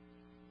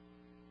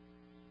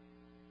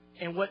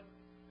 And what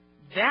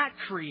that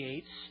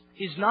creates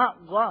is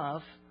not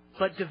love,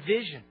 but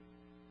division.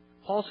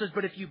 Paul says,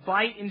 but if you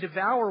bite and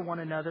devour one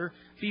another,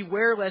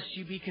 beware lest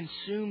you be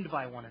consumed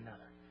by one another.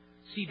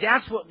 See,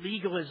 that's what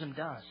legalism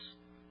does.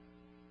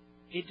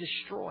 It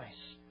destroys.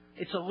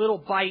 It's a little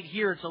bite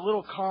here. It's a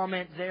little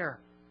comment there.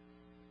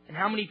 And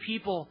how many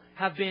people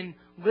have been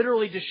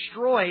literally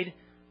destroyed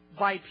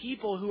by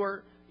people who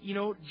are,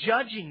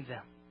 judging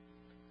them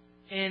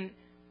and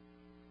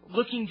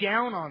looking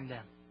down on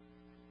them.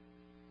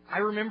 I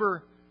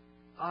remember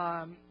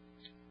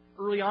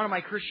early on in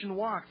my Christian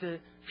walk, the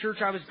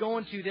church I was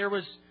going to, there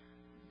was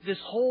this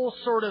whole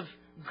sort of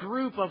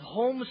group of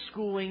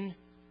homeschooling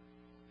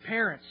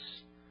parents.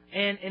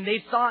 And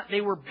they thought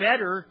they were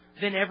better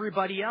than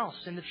everybody else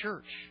in the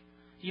church.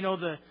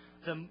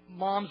 The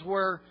moms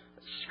wear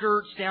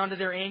skirts down to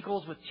their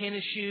ankles with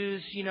tennis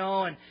shoes,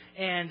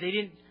 and they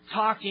didn't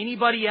talk to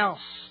anybody else.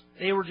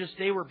 They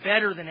were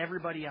better than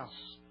everybody else.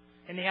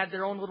 And they had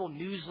their own little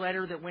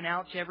newsletter that went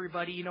out to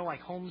everybody,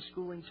 like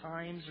Homeschooling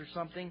Times or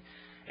something.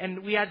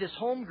 And we had this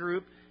home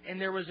group, and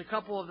there was a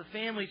couple of the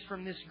families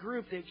from this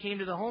group that came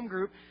to the home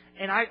group,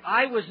 and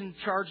I was in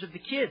charge of the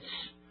kids.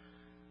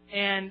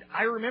 And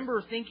I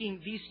remember thinking,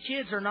 these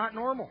kids are not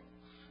normal.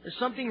 There's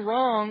something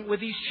wrong with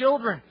these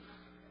children.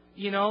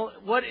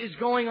 What is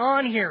going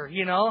on here,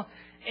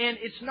 And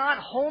it's not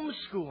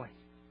homeschooling.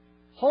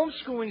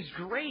 Homeschooling's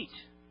great.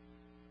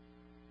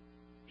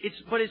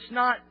 But it's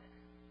not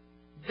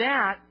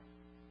that.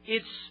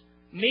 It's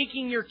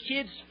making your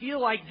kids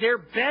feel like they're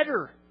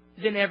better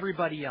than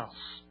everybody else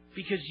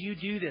because you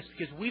do this.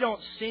 Because we don't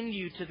send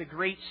you to the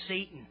great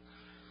Satan.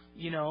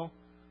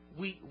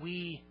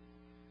 We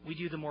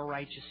do the more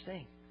righteous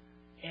thing.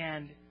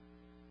 And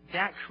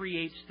that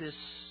creates this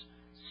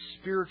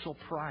spiritual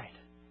pride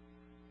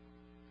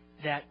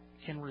that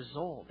can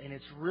result. And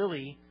it's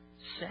really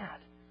sad.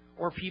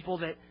 Or people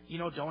that,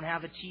 don't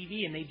have a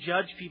TV and they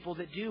judge people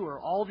that do. Or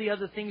all the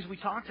other things we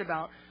talked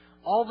about.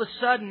 All of a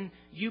sudden,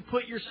 you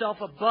put yourself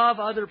above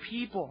other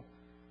people.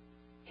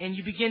 And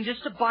you begin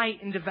just to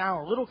bite and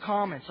devour. Little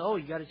comments. Oh,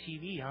 you got a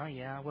TV, huh?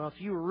 Yeah. Well, if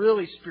you were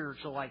really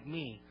spiritual like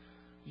me,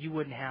 you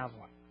wouldn't have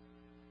one.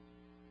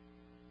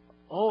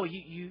 Oh,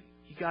 you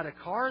got a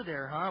car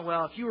there, huh?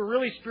 Well, if you were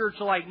really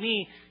spiritual like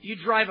me, you'd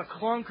drive a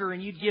clunker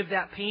and you'd give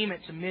that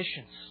payment to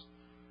missions.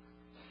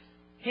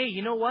 Hey,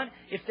 you know what?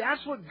 If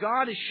that's what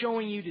God is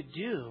showing you to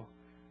do,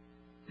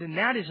 then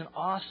that is an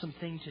awesome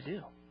thing to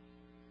do.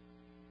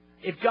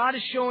 If God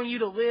is showing you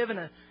to live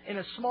in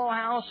a small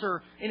house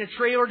or in a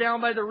trailer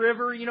down by the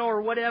river,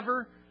 or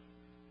whatever,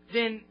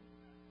 then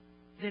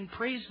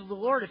praise the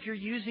Lord if you're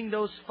using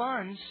those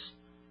funds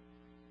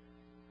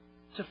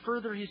to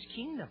further His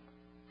kingdom.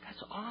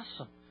 That's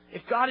awesome.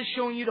 If God is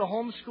showing you to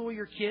homeschool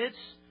your kids,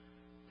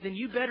 then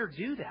you better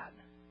do that.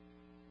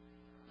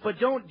 But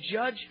don't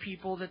judge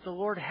people that the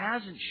Lord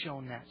hasn't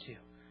shown that to.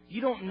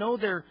 You don't know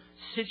their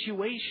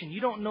situation. You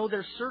don't know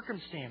their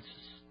circumstances.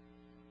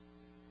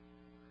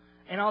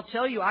 And I'll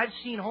tell you, I've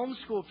seen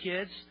homeschool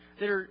kids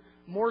that are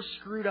more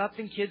screwed up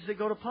than kids that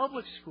go to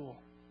public school.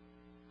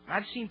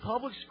 I've seen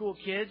public school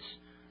kids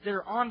that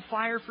are on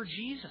fire for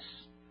Jesus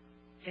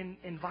and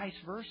vice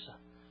versa.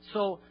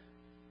 So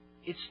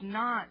it's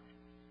not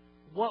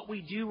what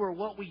we do or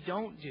what we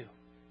don't do.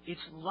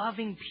 It's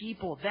loving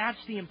people. That's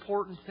the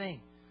important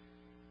thing.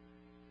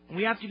 And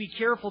we have to be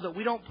careful that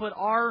we don't put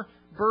our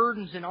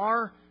burdens and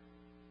our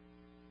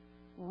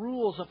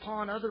rules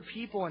upon other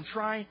people and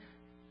try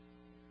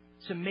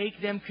to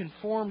make them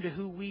conform to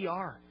who we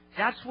are.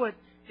 That's what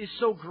is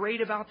so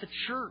great about the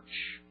church.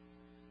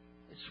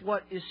 It's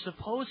what is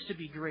supposed to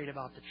be great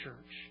about the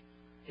church,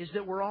 is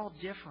that we're all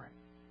different.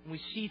 And we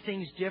see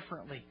things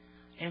differently.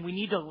 And we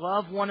need to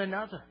love one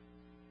another.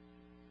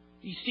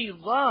 You see,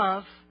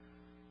 love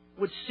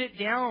would sit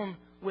down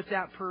with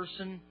that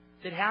person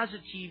that has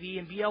a TV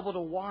and be able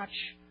to watch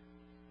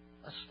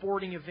a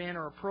sporting event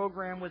or a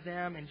program with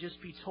them and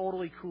just be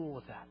totally cool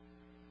with that.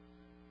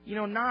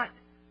 Not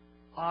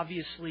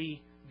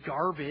obviously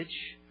garbage,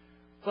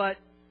 but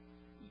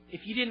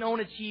if you didn't own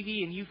a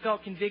TV and you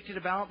felt convicted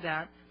about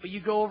that, but you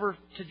go over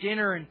to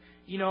dinner and,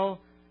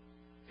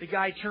 the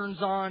guy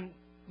turns on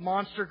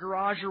Monster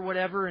Garage or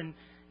whatever, and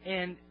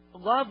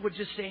love would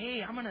just say,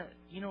 hey, I'm going to,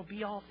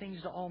 be all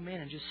things to all men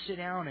and just sit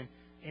down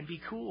and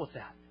be cool with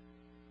that.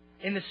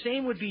 And the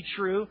same would be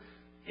true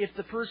if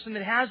the person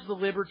that has the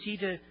liberty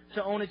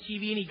to own a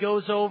TV and he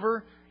goes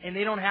over and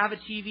they don't have a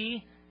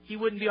TV, he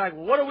wouldn't be like,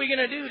 well, what are we going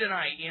to do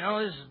tonight?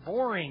 This is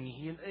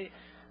boring.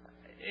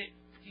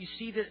 You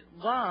see that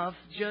love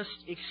just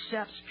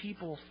accepts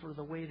people for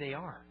the way they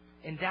are.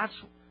 And that's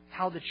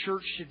how the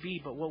church should be.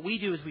 But what we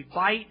do is we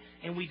bite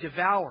and we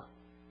devour.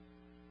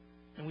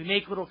 And we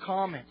make little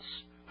comments.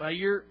 Well,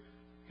 your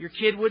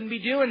kid wouldn't be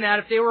doing that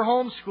if they were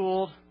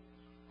homeschooled,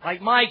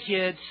 like my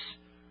kids.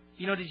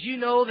 Did you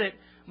know that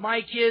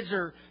my kids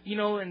are,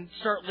 and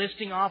start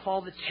listing off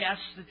all the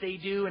tests that they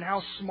do and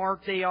how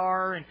smart they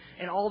are and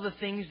all the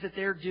things that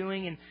they're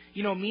doing.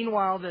 And,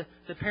 meanwhile,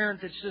 the parent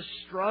that's just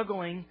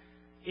struggling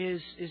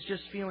is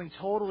just feeling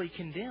totally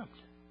condemned.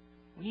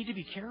 We need to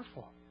be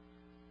careful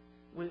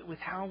with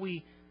how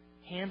we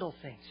handle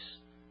things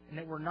and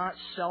that we're not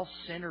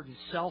self-centered and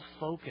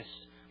self-focused,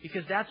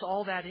 because that's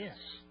all that is.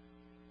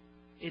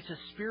 It's a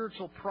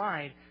spiritual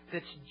pride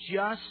that's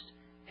just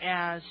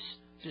as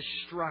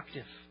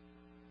destructive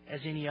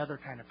as any other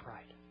kind of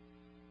pride.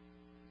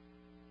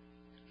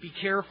 Be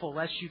careful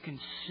lest you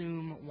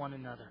consume one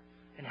another.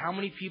 And how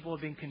many people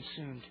have been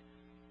consumed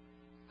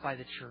by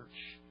the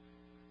church,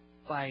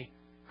 by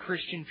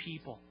Christian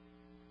people?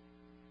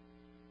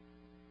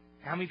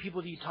 How many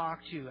people do you talk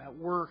to at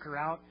work or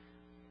out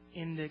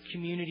in the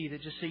community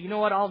that just say, you know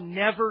what, I'll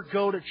never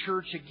go to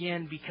church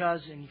again because,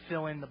 and you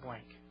fill in the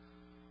blank.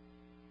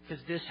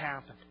 Because this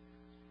happened.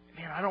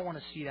 Man, I don't want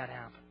to see that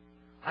happen.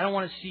 I don't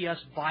want to see us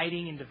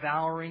biting and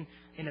devouring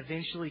and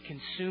eventually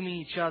consuming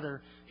each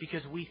other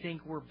because we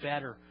think we're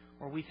better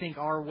or we think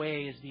our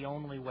way is the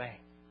only way.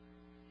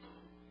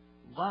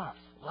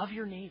 Love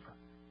your neighbor.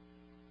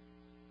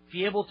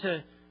 Be able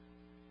to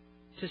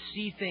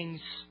see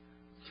things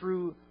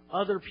through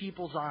other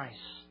people's eyes.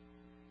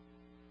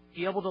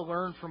 Be able to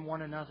learn from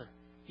one another.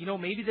 You know,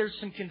 maybe there's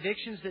some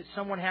convictions that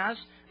someone has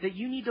that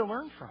you need to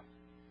learn from.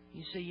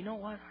 You say, you know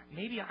what,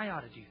 maybe I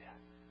ought to do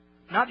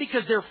that. Not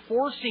because they're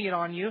forcing it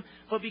on you,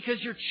 but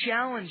because you're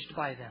challenged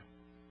by them.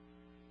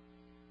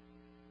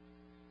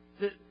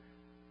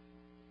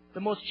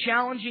 The most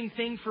challenging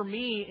thing for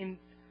me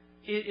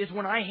is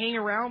when I hang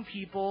around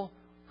people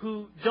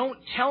who don't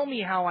tell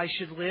me how I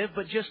should live,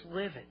 but just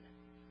live it.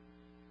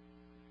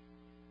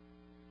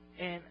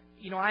 And,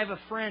 you know, I have a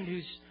friend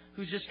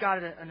who's just got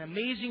an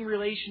amazing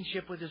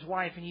relationship with his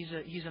wife, and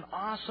he's an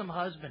awesome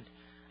husband.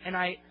 And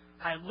I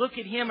look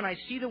at him and I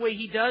see the way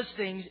he does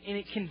things, and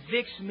it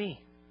convicts me.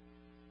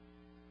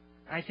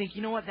 I think,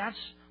 you know what,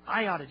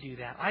 I ought to do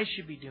that. I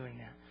should be doing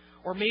that.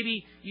 Or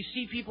maybe you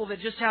see people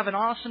that just have an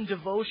awesome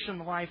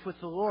devotion life with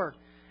the Lord.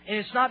 And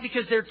it's not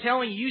because they're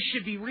telling you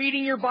should be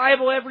reading your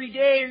Bible every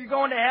day or you're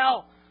going to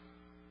hell.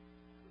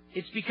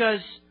 It's because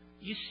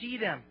you see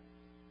them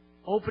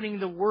opening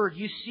the Word.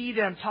 You see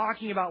them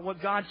talking about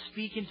what God's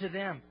speaking to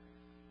them.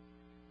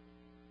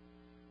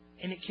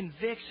 And it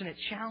convicts and it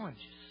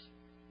challenges.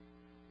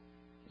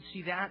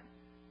 See, that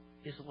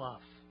is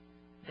love.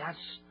 That's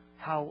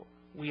how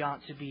we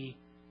ought to be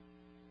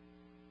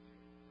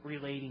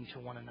relating to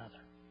one another.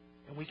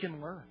 And we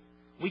can learn.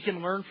 We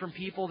can learn from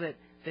people that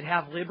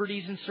have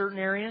liberties in certain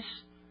areas,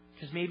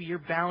 because maybe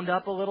you're bound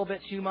up a little bit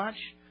too much.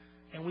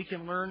 And we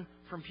can learn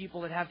from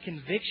people that have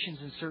convictions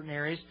in certain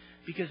areas,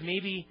 because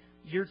maybe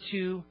you're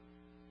too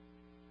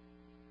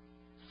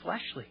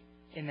fleshly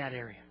in that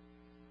area.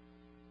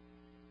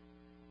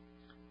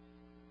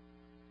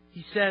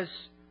 He says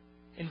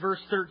in verse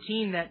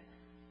 13 that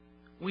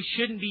we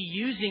shouldn't be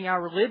using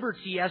our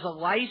liberty as a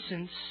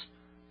license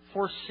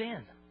for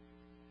sin.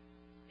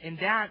 And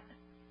that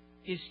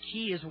is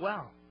key as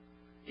well,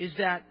 is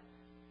that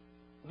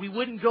we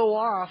wouldn't go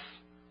off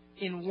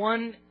in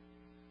one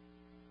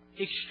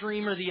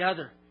extreme or the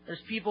other. There's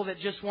people that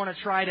just want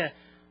to try to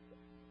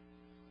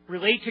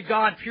relate to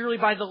God purely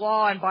by the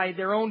law and by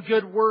their own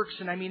good works.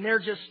 And I mean, they're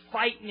just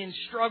fighting and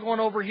struggling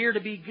over here to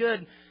be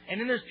good. And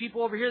then there's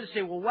people over here that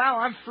say, well, wow,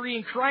 I'm free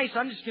in Christ.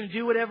 I'm just going to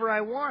do whatever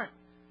I want.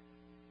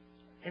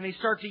 And they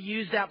start to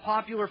use that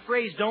popular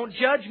phrase, don't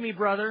judge me,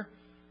 brother.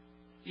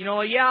 You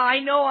know, yeah, I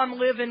know I'm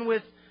living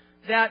with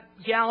that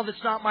gal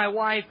that's not my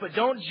wife, but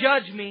don't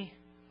judge me.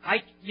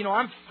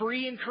 I'm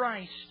free in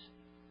Christ.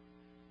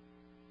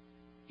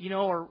 You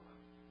know, or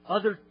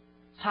other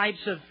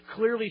types of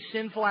clearly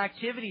sinful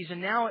activities,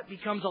 and now it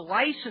becomes a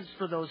license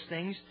for those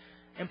things.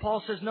 And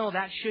Paul says, no,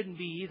 that shouldn't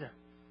be either.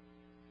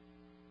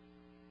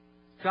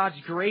 God's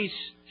grace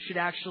should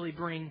actually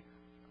bring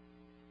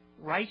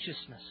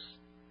righteousness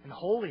and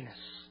holiness.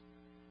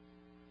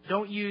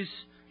 Don't use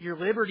your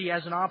liberty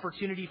as an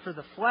opportunity for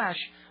the flesh,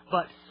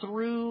 but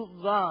through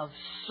love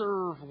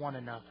serve one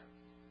another.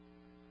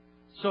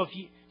 So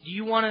do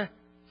you want to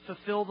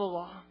fulfill the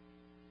law?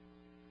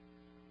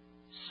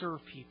 Serve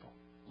people,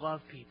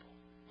 love people,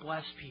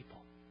 bless people.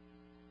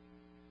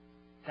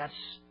 That's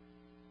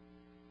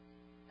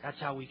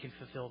how we can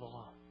fulfill the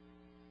law.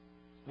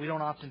 We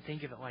don't often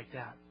think of it like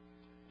that.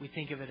 We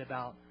think of it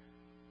about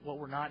what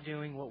we're not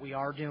doing, what we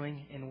are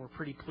doing, and we're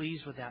pretty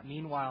pleased with that.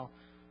 Meanwhile,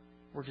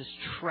 we're just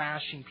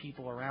trashing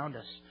people around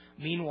us.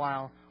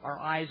 Meanwhile, our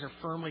eyes are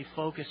firmly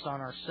focused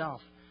on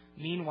ourselves.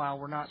 Meanwhile,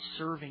 we're not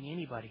serving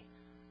anybody.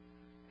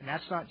 And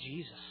that's not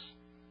Jesus.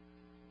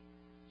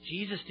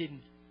 Jesus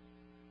didn't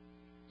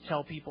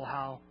tell people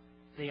how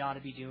they ought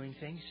to be doing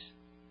things.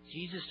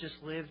 Jesus just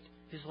lived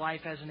His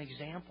life as an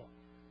example.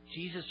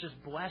 Jesus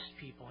just blessed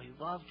people. He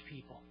loved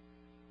people.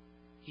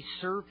 He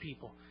served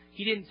people.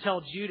 He didn't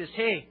tell Judas,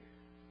 hey,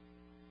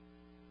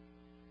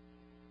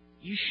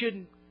 you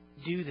shouldn't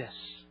do this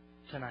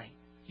tonight.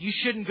 You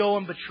shouldn't go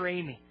and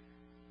betray me.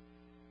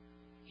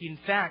 He, in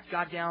fact,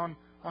 got down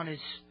on his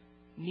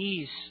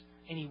knees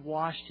and he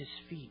washed his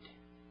feet.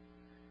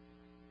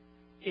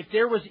 If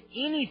there was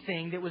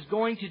anything that was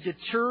going to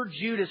deter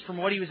Judas from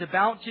what he was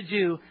about to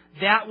do,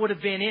 that would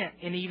have been it.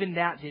 And even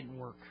that didn't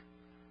work.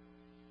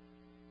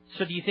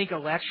 So do you think a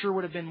lecture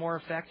would have been more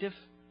effective?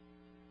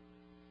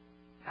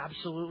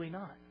 Absolutely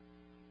not.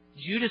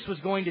 Judas was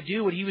going to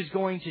do what he was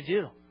going to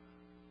do.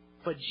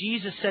 But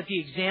Jesus set the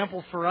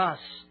example for us.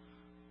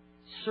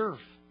 Serve,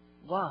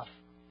 love,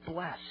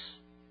 bless.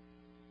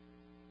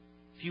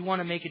 If you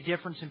want to make a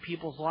difference in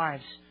people's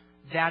lives,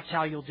 that's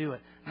how you'll do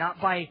it. Not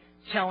by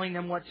telling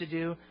them what to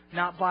do,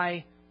 not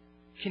by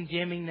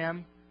condemning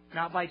them,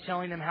 not by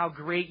telling them how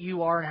great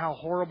you are and how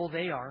horrible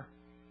they are.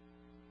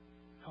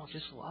 No,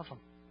 just love them.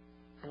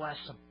 Bless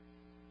them.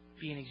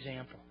 Be an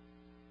example.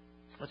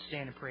 Let's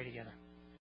stand and pray together.